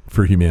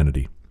for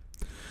humanity.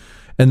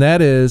 And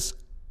that is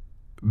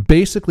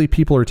basically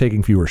people are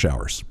taking fewer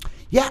showers.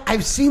 Yeah,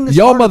 I've seen this.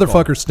 Y'all article.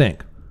 motherfuckers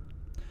stink.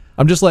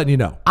 I'm just letting you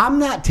know. I'm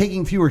not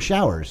taking fewer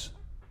showers.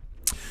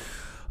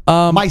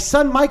 My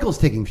son Michael's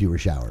taking fewer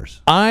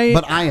showers,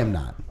 but I am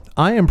not.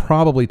 I am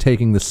probably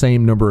taking the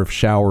same number of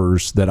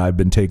showers that I've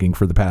been taking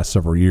for the past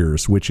several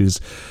years, which is,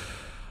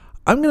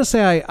 I'm going to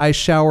say I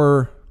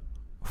shower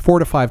 4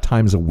 to 5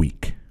 times a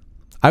week.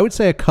 I would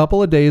say a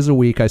couple of days a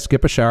week I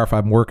skip a shower. If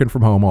I'm working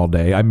from home all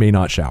day, I may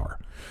not shower.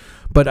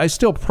 But I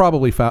still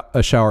probably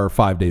shower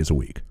 5 days a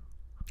week.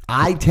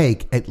 I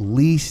take at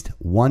least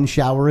 1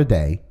 shower a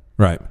day.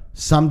 Right.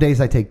 Some days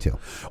I take 2.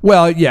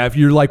 Well, yeah, if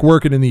you're like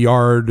working in the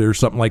yard or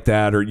something like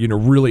that, or,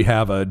 really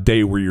have a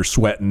day where you're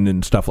sweating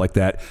and stuff like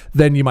that,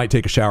 then you might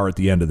take a shower at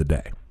the end of the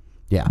day.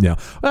 Yeah. Yeah.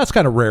 Well, that's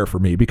kind of rare for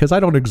me because I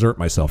don't exert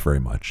myself very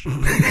much. I'm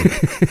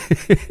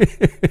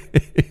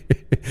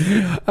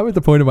at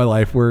the point in my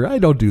life where I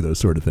don't do those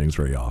sort of things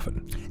very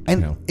often.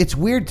 And it's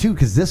weird too,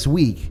 because this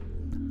week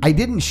I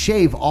didn't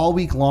shave all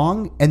week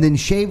long and then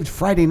shaved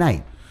Friday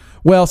night.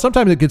 Well,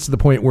 sometimes it gets to the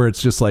point where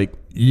it's just like,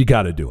 you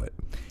got to do it.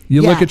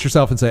 You look at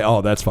yourself and say,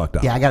 "Oh, that's fucked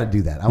up." Yeah, I got to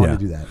do that. I want to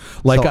do that.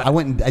 Like so I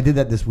went and I did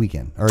that this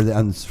weekend or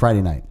on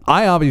Friday night.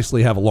 I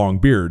obviously have a long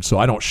beard, so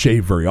I don't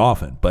shave very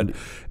often. But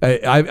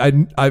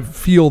I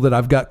feel that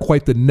I've got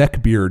quite the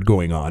neck beard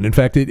going on. In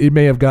fact, it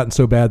may have gotten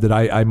so bad that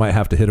I might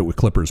have to hit it with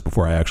clippers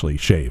before I actually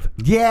shave.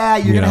 Yeah,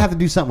 you're gonna have to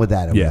do something with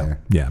that over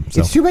there. Yeah.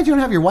 It's too bad you don't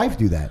have your wife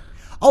do that.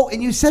 Oh,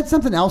 and you said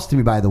something else to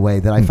me, by the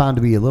way, that I found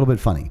to be a little bit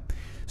funny.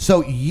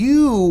 So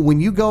when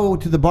you go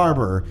to the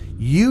barber,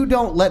 you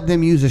don't let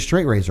them use a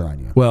straight razor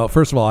on you. Well,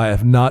 first of all, I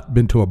have not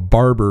been to a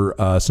barber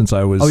since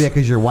I was... Oh, yeah,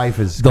 because your wife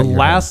is... The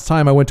last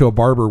time I went to a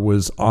barber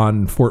was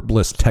on Fort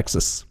Bliss,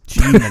 Texas.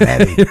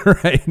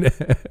 Right.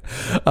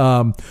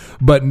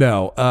 But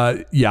no.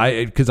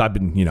 Because I've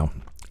been,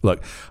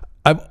 look,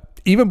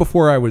 even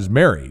before I was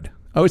married,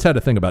 I always had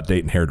a thing about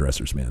dating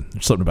hairdressers, man.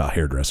 There's something about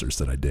hairdressers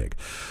that I dig.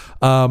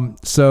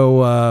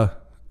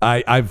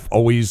 I've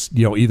always,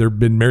 either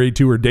been married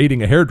to or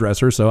dating a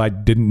hairdresser, so I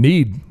didn't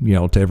need,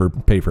 to ever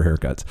pay for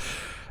haircuts.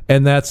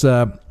 And that's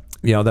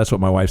what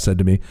my wife said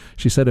to me.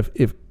 She said,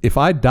 if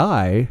I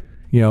die,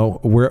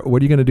 what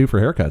are you going to do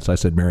for haircuts? I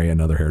said, marry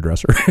another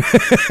hairdresser.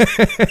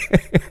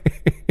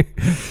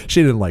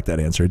 She didn't like that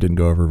answer. It didn't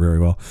go over very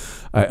well.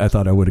 I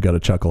thought I would have got a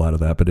chuckle out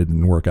of that, but it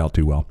didn't work out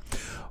too well.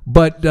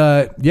 But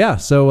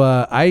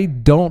I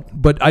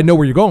don't, but I know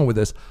where you're going with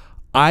this.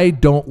 I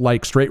don't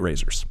like straight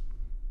razors.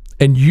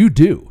 And you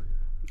do.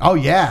 Oh,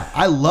 yeah.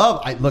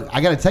 Look,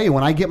 I got to tell you,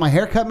 when I get my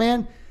hair cut,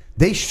 man,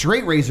 they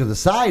straight razor the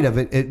side of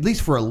it, at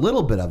least for a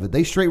little bit of it.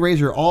 They straight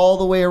razor all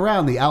the way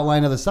around the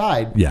outline of the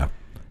side. Yeah.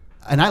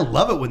 And I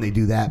love it when they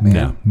do that,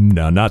 man.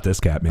 No, not this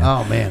cat, man.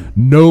 Oh, man.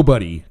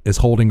 Nobody is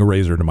holding a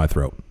razor to my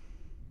throat.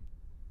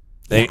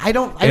 I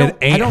don't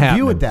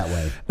view it that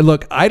way.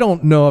 Look, I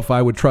don't know if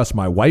I would trust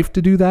my wife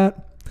to do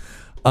that.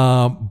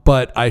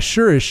 But I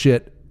sure as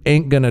shit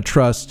ain't gonna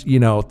trust,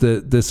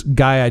 this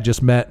guy I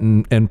just met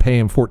and pay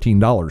him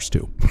 $14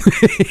 to.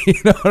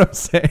 You know what I'm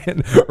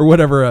saying? Or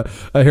whatever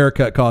a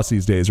haircut costs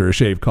these days, or a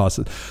shave costs.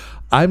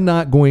 I'm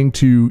not going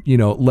to,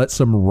 let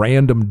some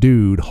random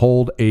dude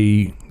hold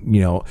a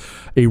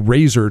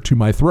razor to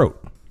my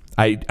throat.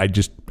 I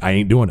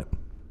ain't doing it.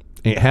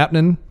 Ain't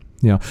happening.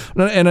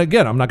 And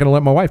again, I'm not going to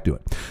let my wife do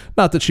it.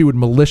 Not that she would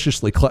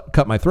maliciously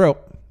cut my throat.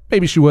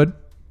 Maybe she would.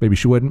 Maybe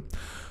she wouldn't.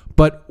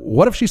 But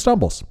what if she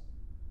stumbles?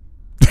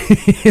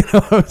 You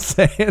know what I'm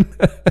saying?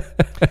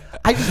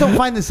 I just don't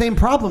find the same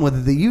problem with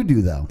it that you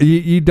do, though.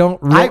 You don't.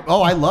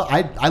 I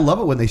love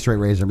it when they straight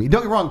razor me.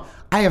 Don't get me wrong.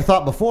 I have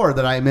thought before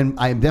that I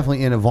am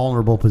definitely in a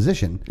vulnerable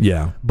position.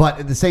 Yeah. But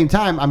at the same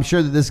time, I'm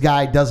sure that this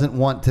guy doesn't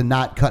want to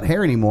not cut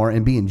hair anymore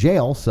and be in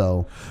jail.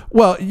 So.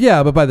 Well,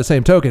 yeah, but by the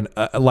same token,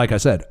 like I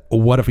said,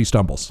 what if he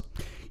stumbles?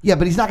 Yeah,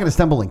 but he's not going to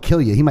stumble and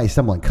kill you. He might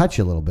stumble and cut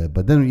you a little bit,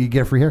 but then you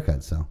get a free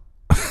haircut. So.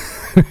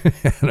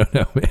 I don't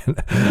know,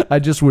 man. I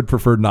just would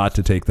prefer not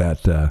to take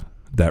that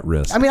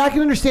risk. I mean, I can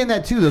understand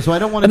that too, though. So I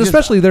don't want to. And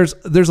especially there's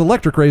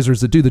electric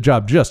razors that do the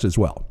job just as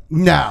well.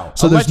 No,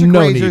 so electric there's no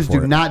razors need for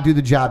do it. not do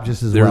the job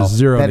just as well. There's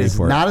zero that need is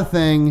for not it. a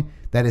thing.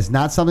 That is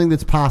not something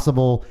that's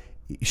possible.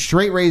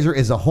 Straight razor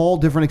is a whole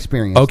different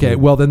experience. Okay,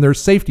 dude. well then there's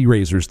safety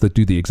razors that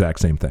do the exact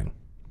same thing.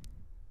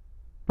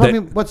 Well, I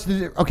mean,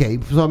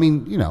 so I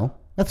mean,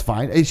 that's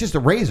fine. It's just a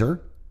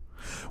razor.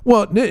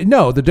 Well,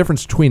 no, the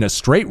difference between a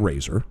straight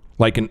razor,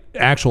 like an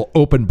actual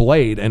open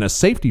blade, and a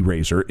safety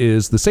razor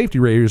is the safety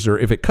razor,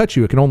 if it cuts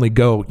you, it can only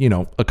go,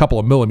 a couple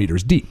of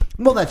millimeters deep.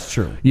 Well, that's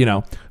true.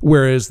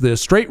 Whereas the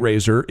straight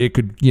razor, it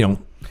could,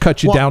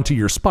 cut you down to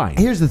your spine.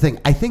 Here's the thing.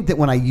 I think that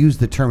when I use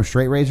the term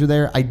straight razor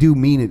there, I do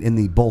mean it in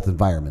the both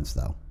environments,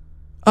 though.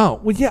 Oh,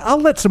 well, yeah,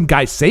 I'll let some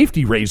guy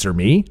safety razor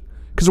me.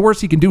 Because the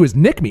worst he can do is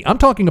nick me. I'm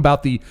talking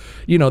about the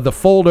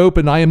fold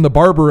open, I am the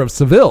barber of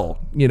Seville,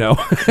 Well,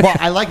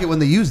 I like it when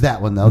they use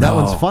that one, though. That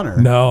one's funner.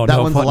 No, that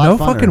no, one's a lot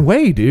funner. Fucking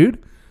way,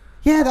 dude.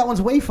 Yeah, that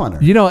one's way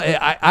funner. You know,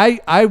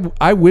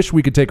 I wish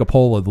we could take a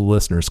poll of the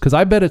listeners because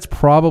I bet it's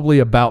probably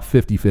about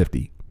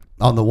 50-50.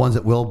 On the ones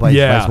that will bite,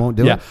 Spice won't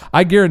do it?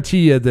 I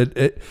guarantee you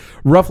that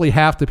roughly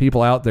half the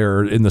people out there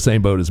are in the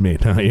same boat as me.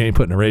 You ain't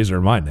putting a razor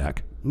in my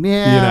neck.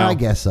 Yeah, you know? I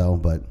guess so,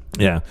 but...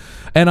 Yeah.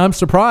 And I'm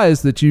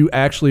surprised that you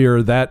actually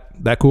are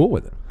that cool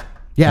with it.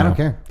 Yeah, I don't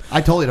care. I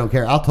totally don't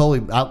care. I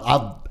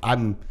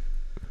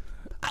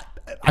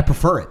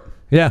prefer it.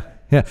 Yeah.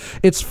 Yeah.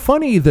 It's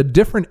funny the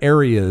different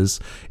areas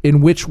in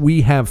which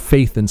we have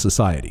faith in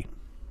society.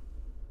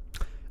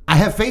 I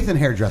have faith in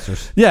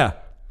hairdressers. Yeah.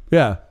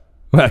 Yeah.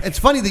 It's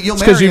funny that you'll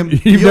marry him.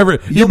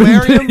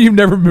 You've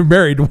never been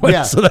married once.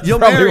 Yeah, so that's you'll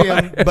marry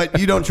him, but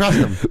you don't trust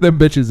him. Them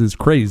bitches is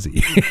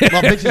crazy.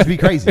 Well, bitches be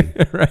crazy.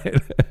 Right.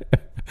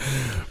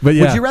 But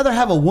yeah. Would you rather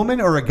have a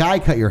woman or a guy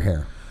cut your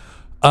hair?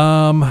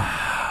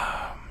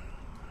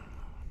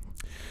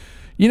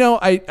 You know,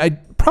 I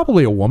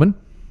probably a woman.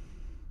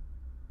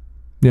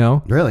 You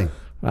know? Really?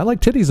 I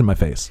like titties in my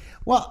face.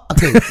 Well,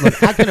 okay,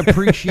 look, I can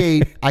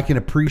appreciate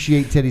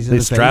titties in the face. They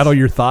straddle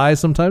your thighs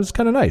sometimes. It's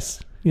kind of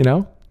nice, you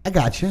know? I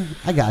got you.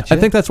 I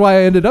think that's why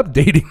I ended up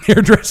dating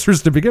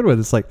hairdressers to begin with.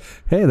 It's like,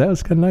 hey, that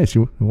was kind of nice.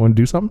 You want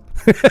to do something?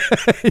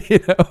 You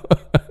know?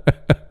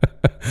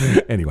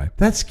 Anyway.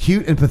 That's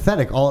cute and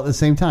pathetic all at the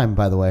same time,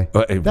 by the way.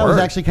 That was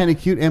actually kind of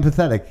cute and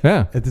pathetic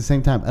at the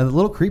same time. A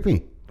little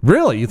creepy.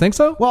 Really? You think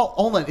so? Well,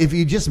 only if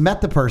you just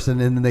met the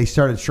person and then they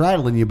started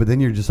straddling you, but then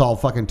you're just all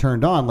fucking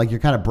turned on, like you're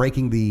kind of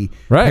breaking the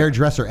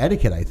hairdresser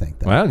etiquette, I think.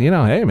 Though. Well, you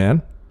know, hey,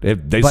 man. If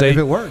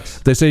it works.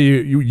 They say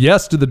you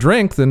yes to the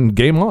drink, then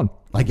game on.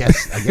 I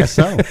guess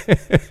so.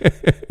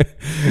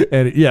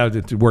 And yeah,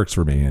 it works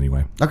for me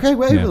anyway. Okay,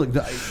 wait.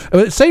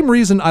 Yeah. Same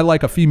reason I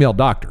like a female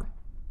doctor.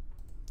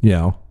 You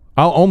know,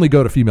 I'll only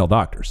go to female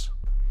doctors.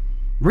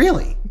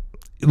 Really?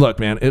 Look,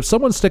 man, if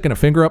someone's sticking a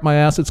finger up my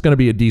ass, it's going to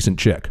be a decent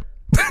chick.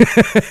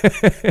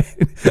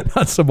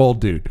 Not some old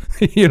dude.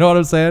 You know what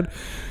I'm saying?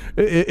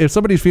 If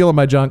somebody's feeling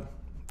my junk,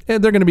 they're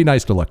going to be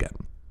nice to look at.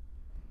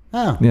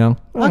 Oh, you know,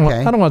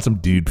 I don't want some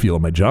dude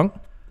feeling my junk.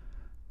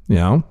 You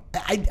know,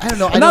 I don't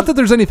know. Not that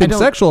there's anything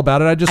sexual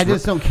about it. I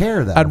just don't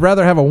care though. I'd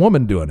rather have a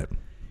woman doing it.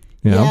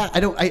 You know?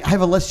 Yeah, I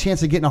have a less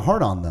chance of getting a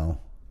hard on though.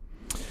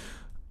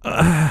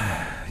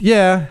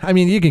 Yeah, I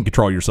mean, you can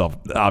control yourself.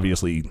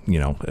 Obviously, you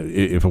know,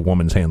 if a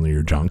woman's handling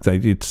your junk,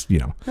 it's, you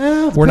know,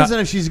 depends on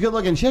if she's a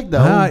good-looking chick,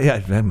 though.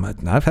 Yeah,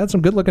 I've had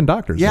some good-looking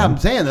doctors. Yeah,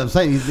 man. I'm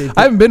saying.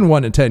 I haven't been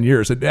one in 10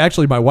 years. And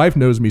actually, my wife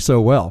knows me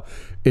so well.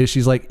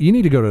 She's like, you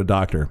need to go to a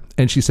doctor,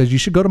 and she says you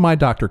should go to my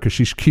doctor because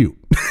she's cute.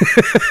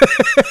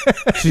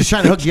 She's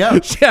trying to hook you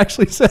up. She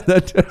actually said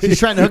that to me. She's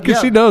trying to hook you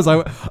up. She knows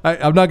I'm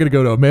not going to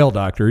go to a male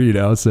doctor, you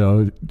know.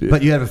 So,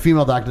 but you have a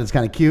female doctor that's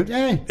kind of cute.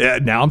 Hey. Yeah,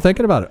 now I'm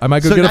thinking about it. I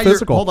might go get a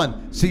physical. Hold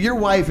on. So your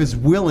wife is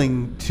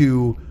willing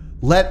to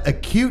let a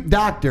cute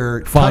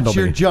doctor touch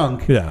your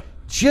junk,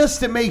 just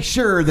to make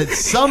sure that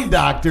some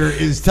doctor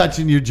is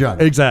touching your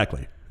junk.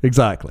 Exactly.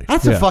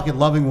 That's a fucking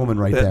loving woman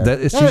right there.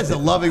 That is a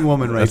loving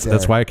woman right there.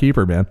 That's why I keep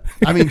her, man.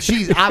 I mean,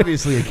 she's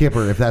obviously a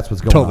kipper if that's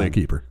what's going on.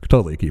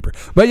 Totally a keeper.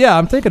 But yeah,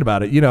 I'm thinking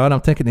about it, you know, and I'm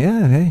thinking,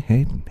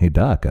 hey,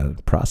 doc,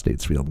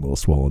 prostate's feeling a little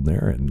swollen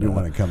there, and you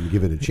want to come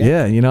give it a check?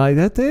 Yeah, you know,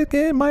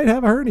 it might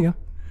have a hernia.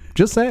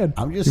 Just saying.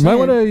 I'm just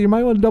saying. You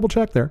might want to double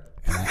check there.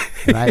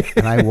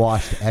 And I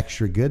washed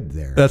extra good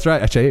there. That's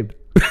right. I shaved.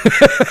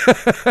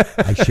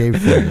 I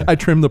shaved for you. I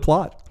trimmed the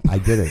plot. I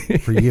did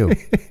it for you.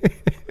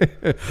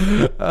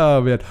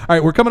 Oh, man. All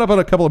right, we're coming up on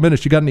a couple of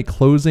minutes. You got any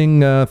closing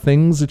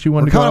things that you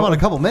want to go? We're coming up on a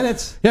couple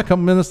minutes. Yeah, a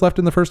couple minutes left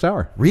in the first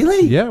hour.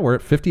 Really? Yeah, we're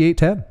at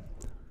 58:10.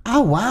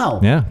 Oh, wow.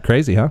 Yeah,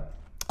 crazy, huh?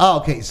 Oh,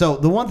 okay. So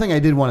the one thing I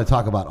did want to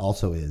talk about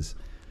also is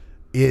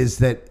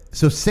that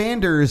so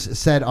Sanders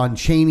said on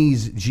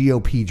Cheney's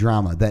GOP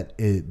drama that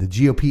the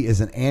GOP is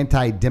an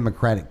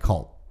anti-democratic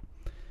cult.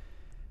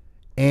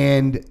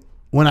 And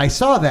when I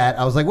saw that,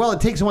 I was like, well, it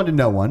takes one to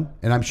know one.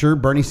 And I'm sure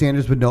Bernie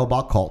Sanders would know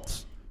about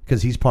cults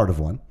because he's part of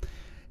one.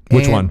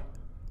 Which one?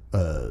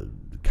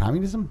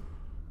 Communism?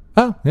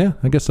 Oh, yeah,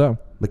 I guess so.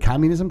 The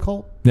communism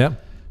cult? Yeah.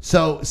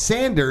 So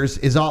Sanders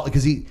is all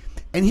because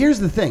and here's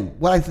the thing.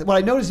 What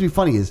I noticed to be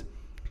funny is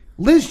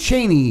Liz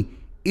Cheney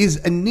is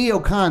a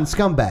neocon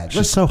scumbag.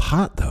 She's so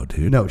hot, though,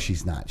 dude. No,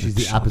 she's not. She's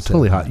the opposite.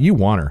 Totally hot. You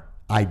want her.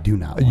 I do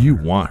not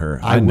want her.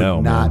 I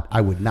know, man.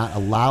 I would not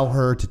allow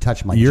her to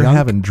touch my You're junk.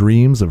 having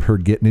dreams of her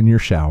getting in your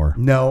shower.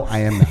 No, I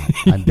am not.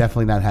 I'm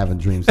definitely not having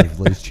dreams of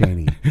Liz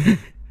Cheney.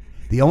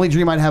 The only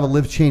dream I'd have of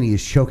Liz Cheney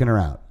is choking her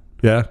out.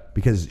 Yeah?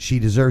 Because she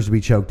deserves to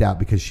be choked out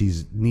because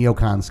she's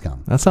neocon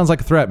scum. That sounds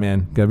like a threat,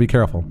 man. Got to be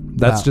careful.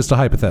 That's just a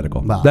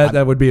hypothetical.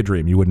 That would be a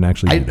dream. You wouldn't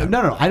actually do that.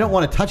 No. I don't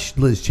want to touch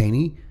Liz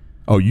Cheney.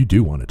 Oh, you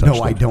do want to touch her.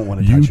 No, I don't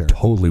want to touch her. You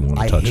totally want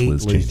to touch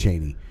Liz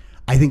Cheney.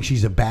 I think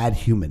she's a bad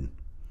human.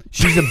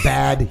 She's a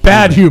bad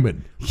bad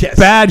human. Yes.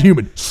 Bad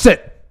human.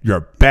 Sit. You're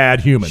a bad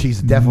human.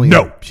 She's definitely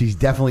she's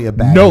definitely a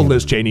bad human. No,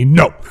 Liz Cheney,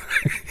 no.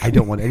 I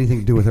don't want anything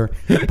to do with her.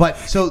 But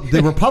so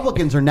the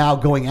Republicans are now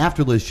going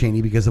after Liz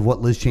Cheney because of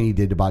what Liz Cheney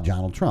did about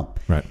Donald Trump.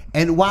 Right.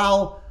 And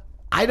while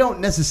I don't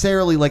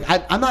necessarily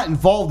I'm not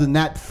involved in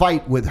that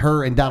fight with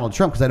her and Donald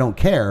Trump because I don't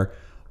care.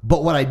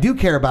 But what I do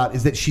care about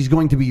is that she's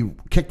going to be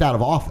kicked out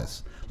of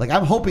office. Like,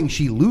 I'm hoping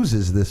she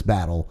loses this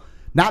battle,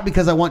 not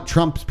because I want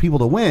Trump's people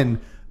to win,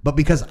 but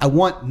because I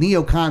want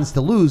neocons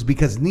to lose,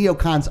 because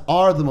neocons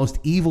are the most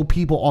evil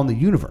people on the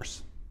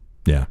universe.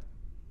 Yeah.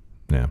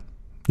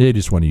 You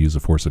just want to use the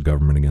force of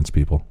government against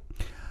people.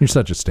 You're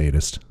such a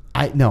statist.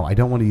 I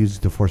don't want to use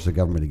the force of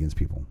government against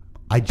people.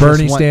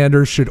 Bernie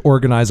Sanders should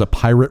organize a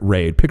pirate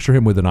raid. Picture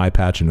him with an eye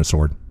patch and a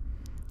sword.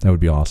 That would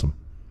be awesome.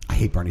 I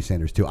hate Bernie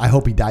Sanders too. I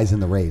hope he dies in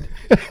the raid.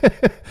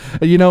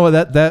 You know,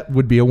 that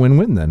would be a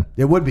win-win then.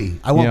 It would be.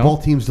 I want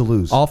both teams to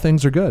lose. All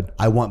things are good.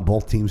 I want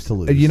both teams to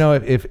lose. You know,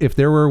 if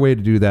there were a way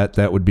to do that,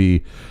 that would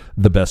be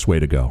the best way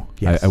to go.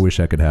 Yes. I wish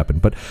that could happen.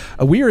 But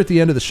we are at the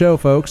end of the show,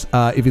 folks.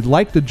 If you'd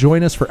like to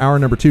join us for hour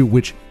number 2,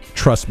 which,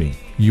 trust me,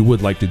 you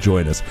would like to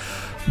join us,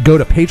 go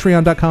to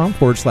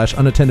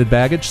patreon.com/unattended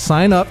baggage,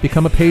 sign up,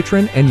 become a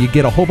patron, and you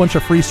get a whole bunch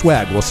of free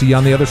swag. We'll see you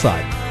on the other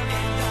side.